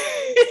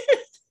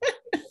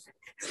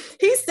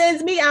 He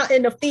sends me out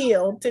in the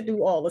field to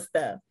do all the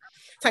stuff.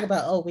 Talk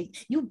about,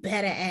 you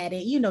better at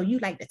it. You know, you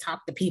like to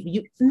talk to people.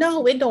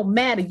 No, it don't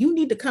matter. You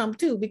need to come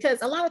too,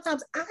 because a lot of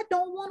times I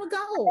don't want to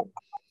go.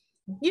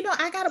 You know,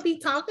 I got to be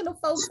talking to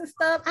folks and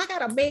stuff. I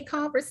got to make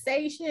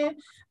conversation.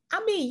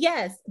 I mean,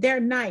 yes,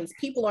 they're nice.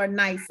 People are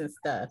nice and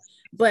stuff.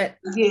 But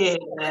yeah,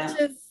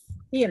 just,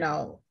 you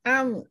know,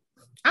 I'm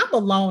a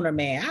loner,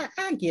 man.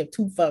 I give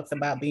 2 fucks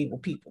about being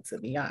with people, to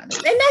be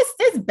honest. And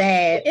it's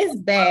bad. It's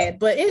bad,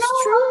 but it's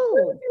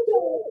true.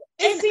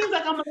 It seems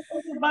like I'm a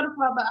social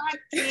butterfly, but I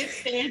can't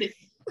stand it.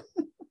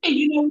 And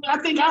you know, I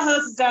think our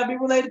husband's got to be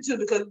related too,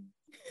 because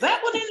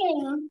that one in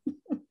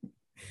there,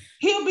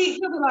 he'll be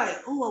like,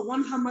 oh, I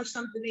wonder how much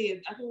something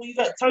is. I said, well, you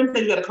got certain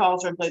things you got to call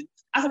certain places.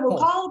 I said, well,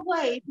 call the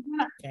place.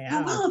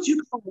 Why don't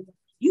you call it?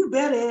 You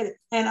better at it.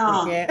 And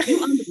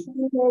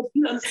you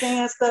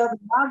understand stuff. And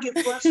I'll get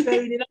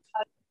frustrated.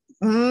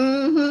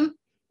 Mm-hmm.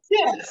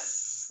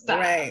 Yes. Stop.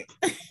 Right.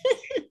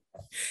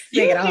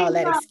 Making all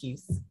that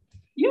excuse.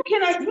 You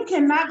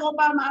cannot go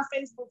by my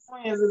Facebook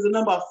friends as the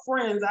number of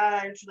friends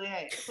I actually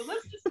have. So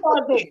let's just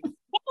start there.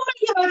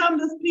 I'm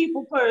this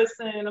people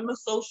person. I'm a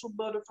social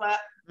butterfly.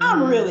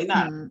 I'm really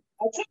not. I try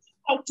to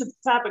talk to the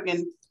topic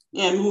and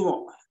move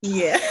on.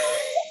 Yeah.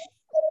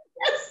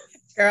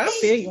 Girl, I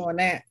feel you on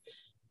that.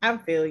 I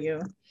feel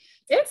you.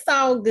 It's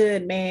all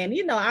good, man.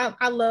 You know,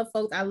 I love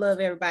folks. I love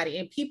everybody.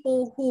 And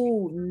people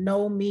who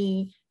know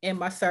me in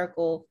my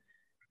circle,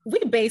 we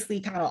basically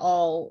kind of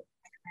all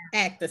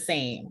act the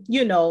same.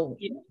 You know,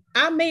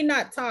 I may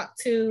not talk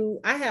to,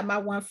 I have my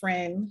one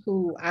friend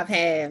who I've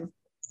had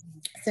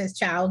since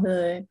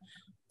childhood.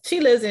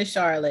 She lives in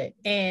Charlotte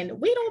and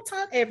we don't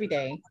talk every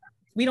day.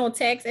 We don't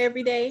text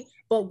every day.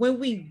 But when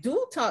we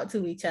do talk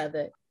to each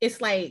other,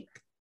 it's like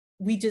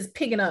we just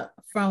picking up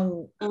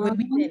from where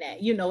we've been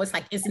at. You know, it's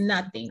like it's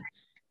nothing.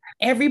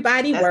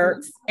 Everybody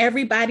works,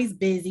 everybody's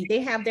busy.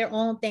 They have their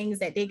own things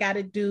that they got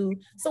to do.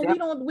 So we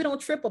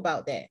don't trip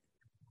about that.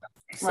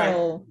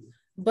 So,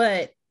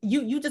 but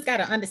you just got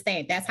to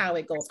understand that's how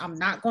it goes. I'm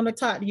not going to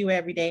talk to you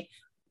every day.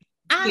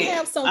 I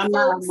have some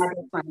folks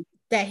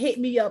that hit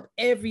me up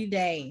every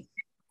day.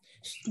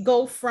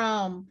 Go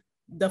from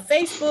the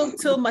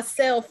Facebook to my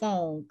cell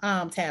phone,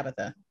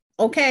 Tabitha.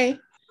 Okay.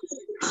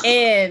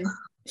 And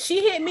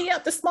she hit me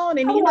up this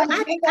morning. You know, I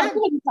talk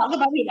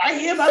about it. I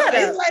hear about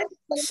it.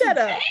 Shut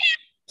up.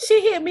 She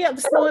hit me up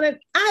this morning.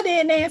 I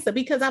didn't answer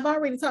because I've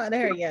already talked to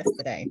her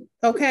yesterday.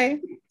 Okay.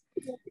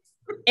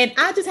 And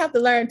I just have to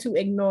learn to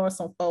ignore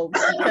some folks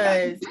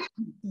because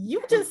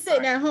you just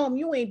sitting at home,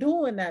 you ain't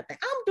doing nothing.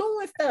 I'm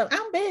doing stuff.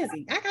 I'm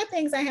busy. I got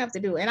things I have to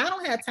do. And I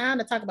don't have time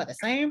to talk about the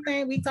same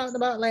thing we talked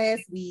about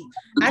last week.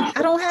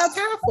 I don't have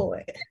time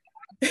for it.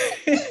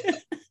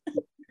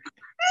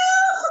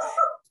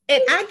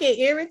 And I get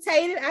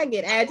irritated, I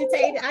get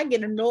agitated, I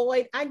get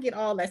annoyed, I get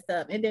all that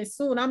stuff. And then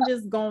soon I'm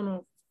just gonna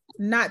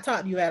not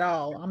talk to you at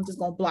all. I'm just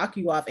gonna block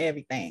you off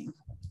everything.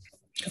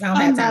 I don't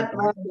have time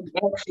for it.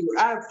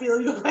 I feel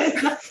you.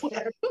 That's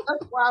why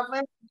I'm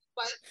like,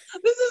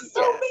 this is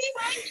so mean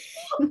right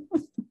now.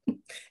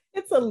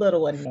 It's a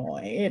little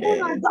annoying. It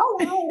is.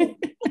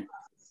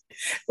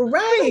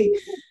 Right.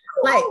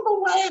 Like,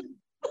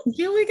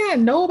 you ain't got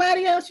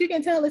nobody else you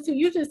can tell it to.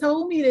 You just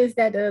told me this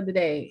that the other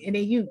day. And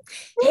then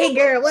hey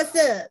girl, what's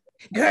up?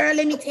 Girl,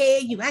 let me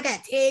tell you. I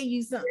gotta tell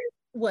you something.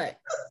 What?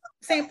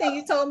 Same thing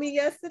you told me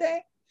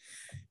yesterday?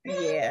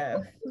 Yeah.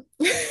 I'm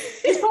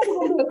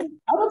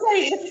gonna tell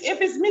you, if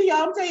it's me,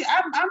 I'm tell you,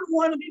 I'm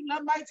one of the people I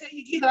might tell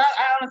you either. I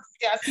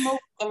honestly I smoke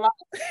a lot.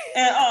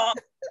 And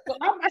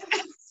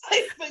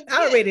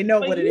I already know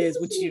what it is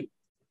with you.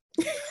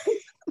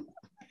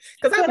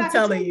 Because I've been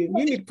telling you,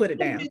 you need to put it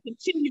down. The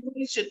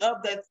continuation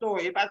of that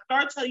story. If I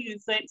start telling you the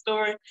same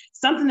story,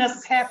 something else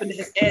has happened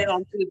to add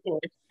on to the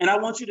story. And I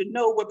want you to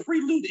know what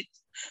preluded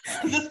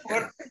this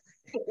part of the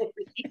story.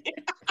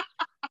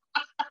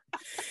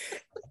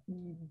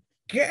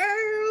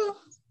 Girl.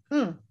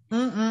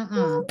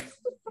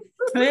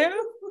 Yeah.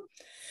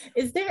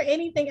 Is there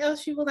anything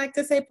else you would like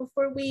to say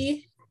before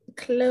we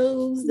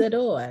close the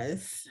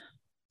doors?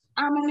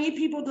 I'm gonna need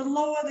people to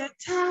lower their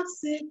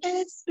toxic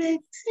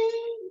expectations.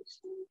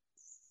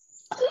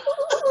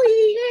 Oh,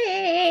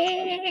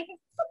 yeah.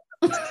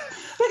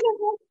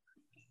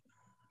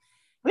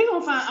 We're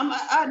gonna find.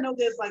 I know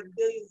there's like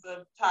billions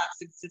of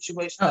toxic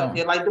situations out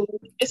there, like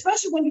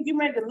especially when you get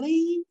ready to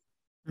leave,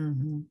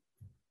 and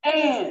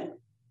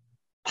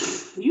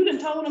you done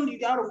told them you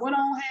gotta went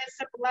on, had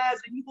separate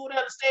lives, and you go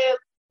down the stairs.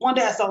 One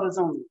day I saw this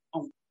on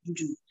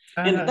YouTube,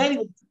 and the lady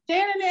was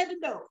standing at the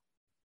door,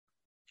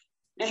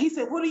 and he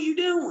said, "What are you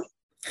doing?"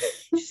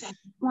 She said,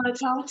 "I want to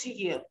talk to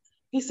you."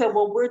 He said,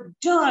 "Well, we're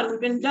done. We've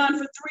been done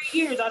for 3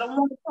 years. I don't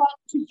want to talk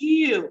to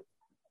you."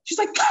 She's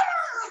like, "Come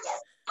on,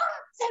 just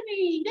talk to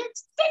me.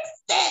 Let's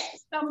fix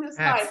this." I'm just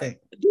like,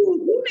 dude,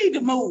 you need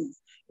to move.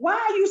 Why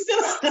are you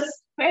still in the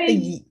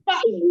same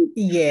spot?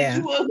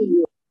 Yeah.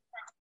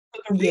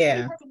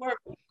 Yeah.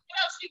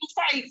 She was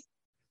fighting.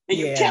 And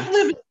you kept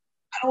living.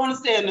 I don't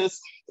understand this.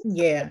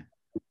 Yeah.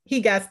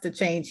 He got to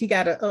change. He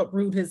got to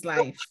uproot his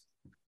life.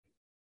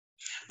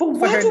 But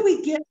why do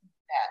we get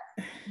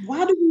that?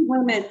 Why do we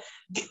women?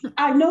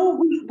 I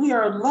know we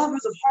are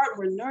lovers of heart,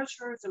 we're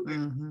nurturers, and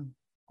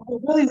we're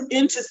really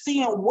into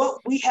seeing what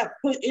we have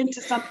put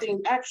into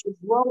something actually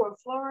grow and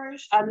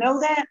flourish. I know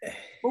that.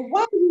 But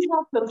why do we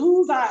have to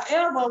lose our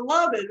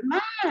ever-loving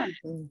mind?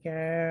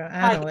 Girl,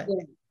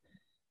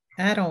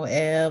 I don't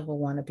ever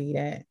want to be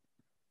that.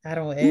 I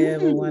don't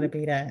ever want to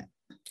be that.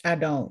 I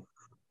don't.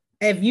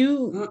 If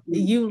you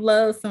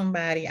love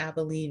somebody, I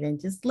believe in,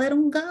 just let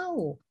them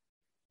go.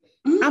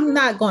 I'm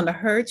not going to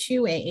hurt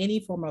you in any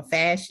form of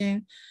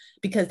fashion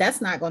because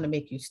that's not going to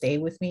make you stay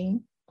with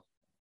me.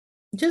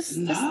 Just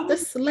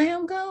let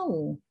them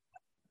go.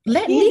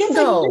 Let me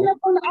go.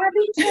 On the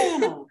RB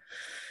channel.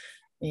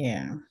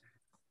 Yeah.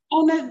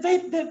 On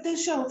that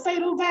show,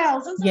 Fatal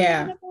Vows.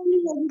 Yeah.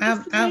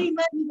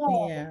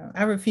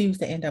 I refuse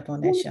to end up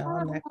on that show.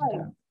 I'm not going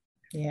to.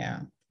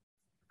 Yeah.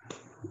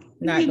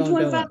 Not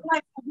going to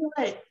do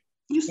it.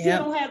 You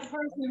still don't have the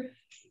person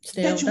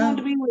that you want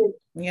to be with.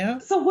 Yeah.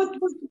 So what's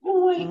the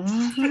point?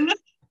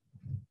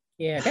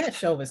 Yeah, that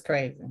show was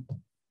crazy.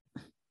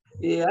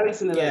 Yeah, I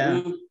listened to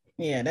that.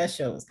 Yeah, that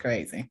show was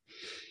crazy.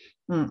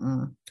 I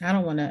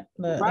don't want to.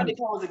 Rodney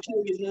calls it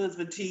Kill Your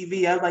Husband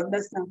TV. I was like,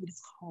 that's not what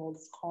it's called.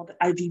 It's called the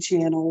IG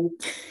channel.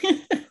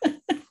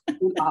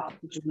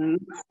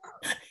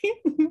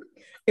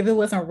 If it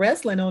wasn't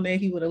wrestling on there,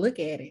 he would have looked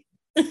at it.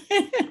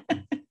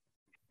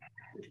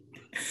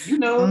 You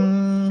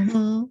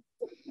know.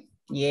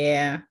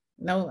 Yeah.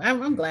 No,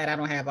 I'm glad I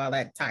don't have all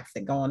that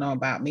toxic going on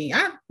about me.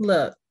 I'm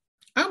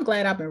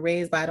glad I've been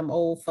raised by them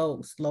old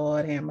folks.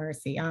 Lord have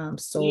mercy. I'm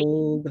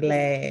so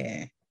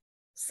glad.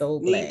 So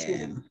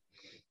glad.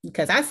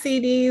 Because I see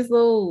these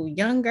little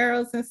young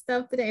girls and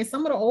stuff today. And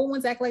some of the old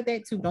ones act like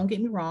that too. Don't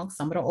get me wrong.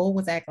 Some of the old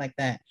ones act like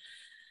that.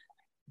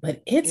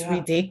 But it's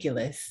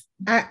ridiculous.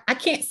 I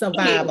can't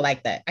survive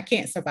like that. I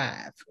can't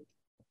survive.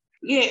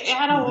 Yeah,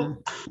 I don't.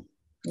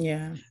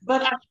 Yeah.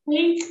 But I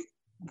think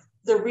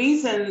the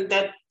reason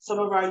that some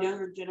of our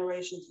younger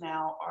generations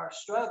now are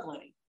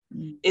struggling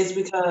is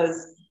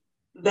because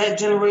that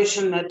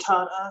generation that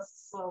taught us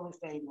is slowly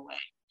fading away.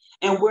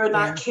 And we're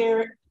not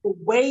caring the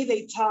way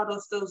they taught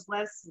us those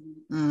lessons.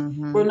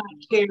 We're not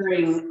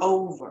carrying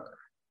over.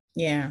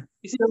 Yeah.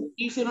 You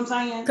see what I'm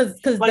saying?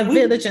 Because like the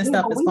village and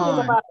stuff is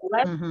gone.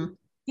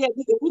 Yeah,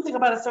 if we think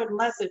about a certain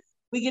lesson,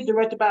 we get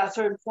directed by a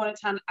certain point in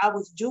time. I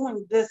was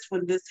doing this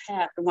when this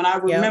happened, when I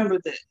remember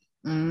this.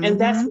 And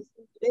that's what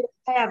they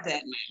don't have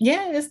that now.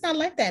 Yeah, it's not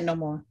like that no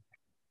more.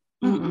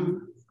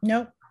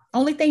 Nope.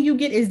 Only thing you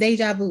get is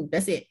deja vu.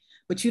 That's it.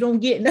 But you don't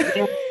get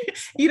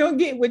you don't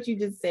get what you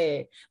just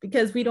said,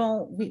 because we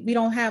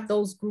don't have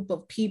those group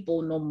of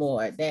people no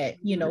more that,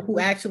 you know, who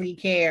actually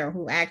care,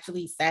 who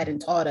actually sat and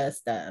taught us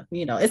stuff.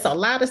 You know, it's a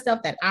lot of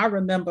stuff that I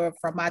remember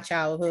from my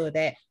childhood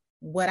that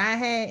what I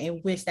had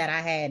and wish that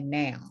I had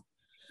now.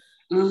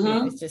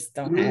 Yeah, it just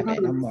don't have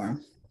it no more.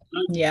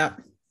 Yeah.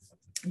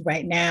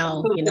 Right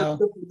now, you know,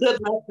 good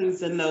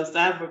lessons in those.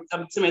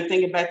 I'm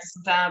thinking back to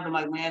some times. I'm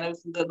like, man,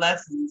 those some good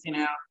lessons, you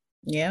know.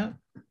 Yeah.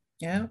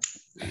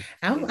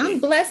 I'm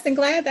blessed and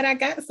glad that I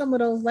got some of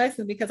those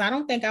lessons, because I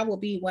don't think I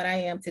would be what I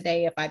am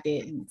today if I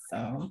didn't.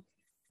 So,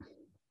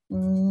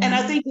 and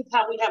I think it's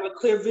how we have a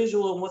clear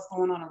visual of what's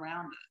going on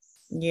around us.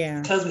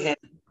 Yeah, because we had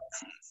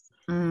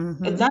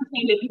lessons. It's not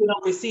saying that people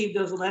don't receive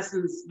those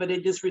lessons, but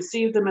it just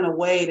receives them in a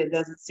way that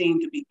doesn't seem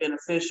to be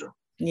beneficial.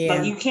 Yeah,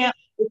 like you can't.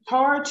 It's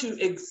hard to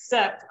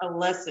accept a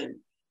lesson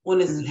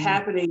when it's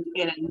happening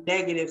in a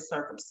negative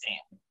circumstance.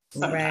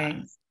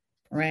 Sometimes.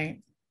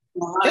 Right. A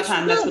lot of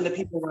times that's when the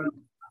people run.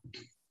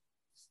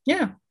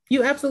 Yeah,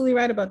 you're absolutely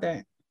right about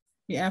that.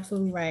 You're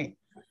absolutely right.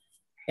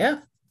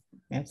 Yep,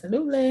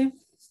 absolutely.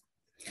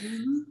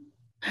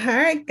 All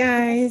right,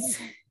 guys.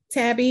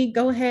 Tabby,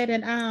 go ahead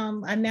and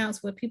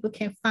announce where people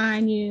can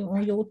find you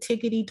on your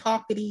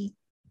tickety-talkety.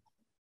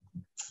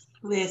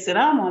 Listen,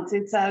 I'm on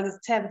TikTok. It's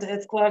Tabitha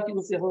S. Clark. You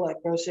will see a whole lot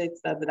of crochet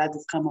stuff that I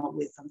just come up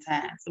with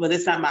sometimes. But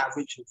it's not my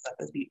original stuff.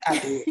 I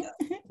do it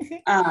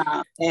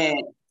though.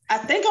 And I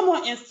think I'm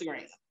on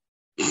Instagram.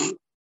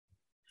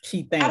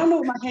 She thinks. I don't know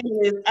what my handle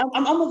is.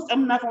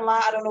 I'm not gonna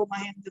lie. I don't know what my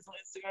handle is on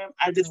Instagram.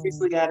 I just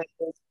recently got it.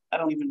 I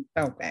don't even.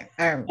 Okay.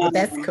 All right. Well,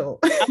 that's cool.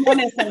 I'm on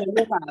Instagram.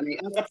 You'll find me.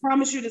 I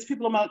promise you, there's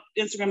people on my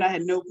Instagram that I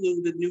had no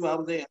clue that knew I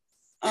was there.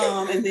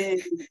 And then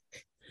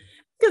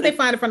because they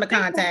find it from the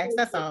contacts.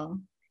 That's all.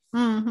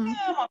 Mm-hmm.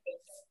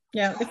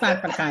 Yeah, they find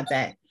it from the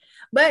contact.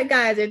 But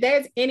guys, if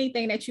there's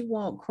anything that you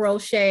want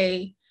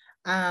crochet,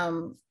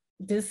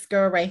 this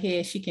girl right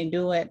here, she can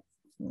do it.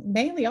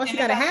 Mainly, all she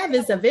gotta have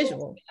is a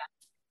visual.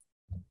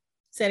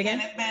 Say it again.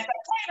 Man, if I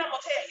I'm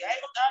gonna tell you, I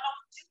don't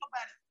take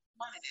nobody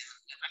money.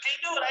 If I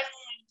can't do it, I ain't gonna.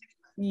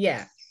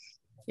 Yeah.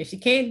 If she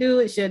can't do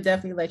it, she'll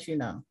definitely let you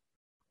know.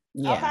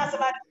 Yeah. I'll find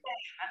somebody to say,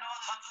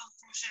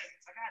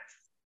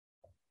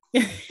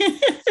 I know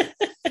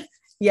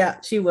crochet.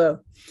 Yeah, she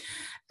will.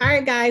 All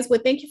right, guys.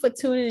 Well, thank you for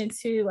tuning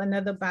into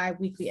another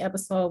bi-weekly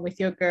episode with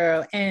your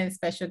girl and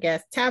special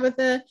guest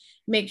Tabitha.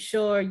 Make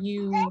sure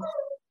you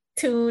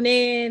tune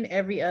in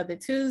every other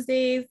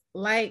Tuesdays,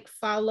 like,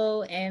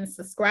 follow, and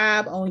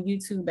subscribe on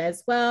YouTube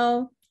as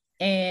well.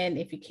 And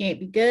if you can't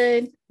be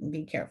good,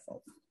 be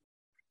careful.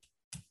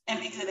 And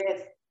be good at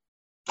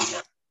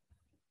it.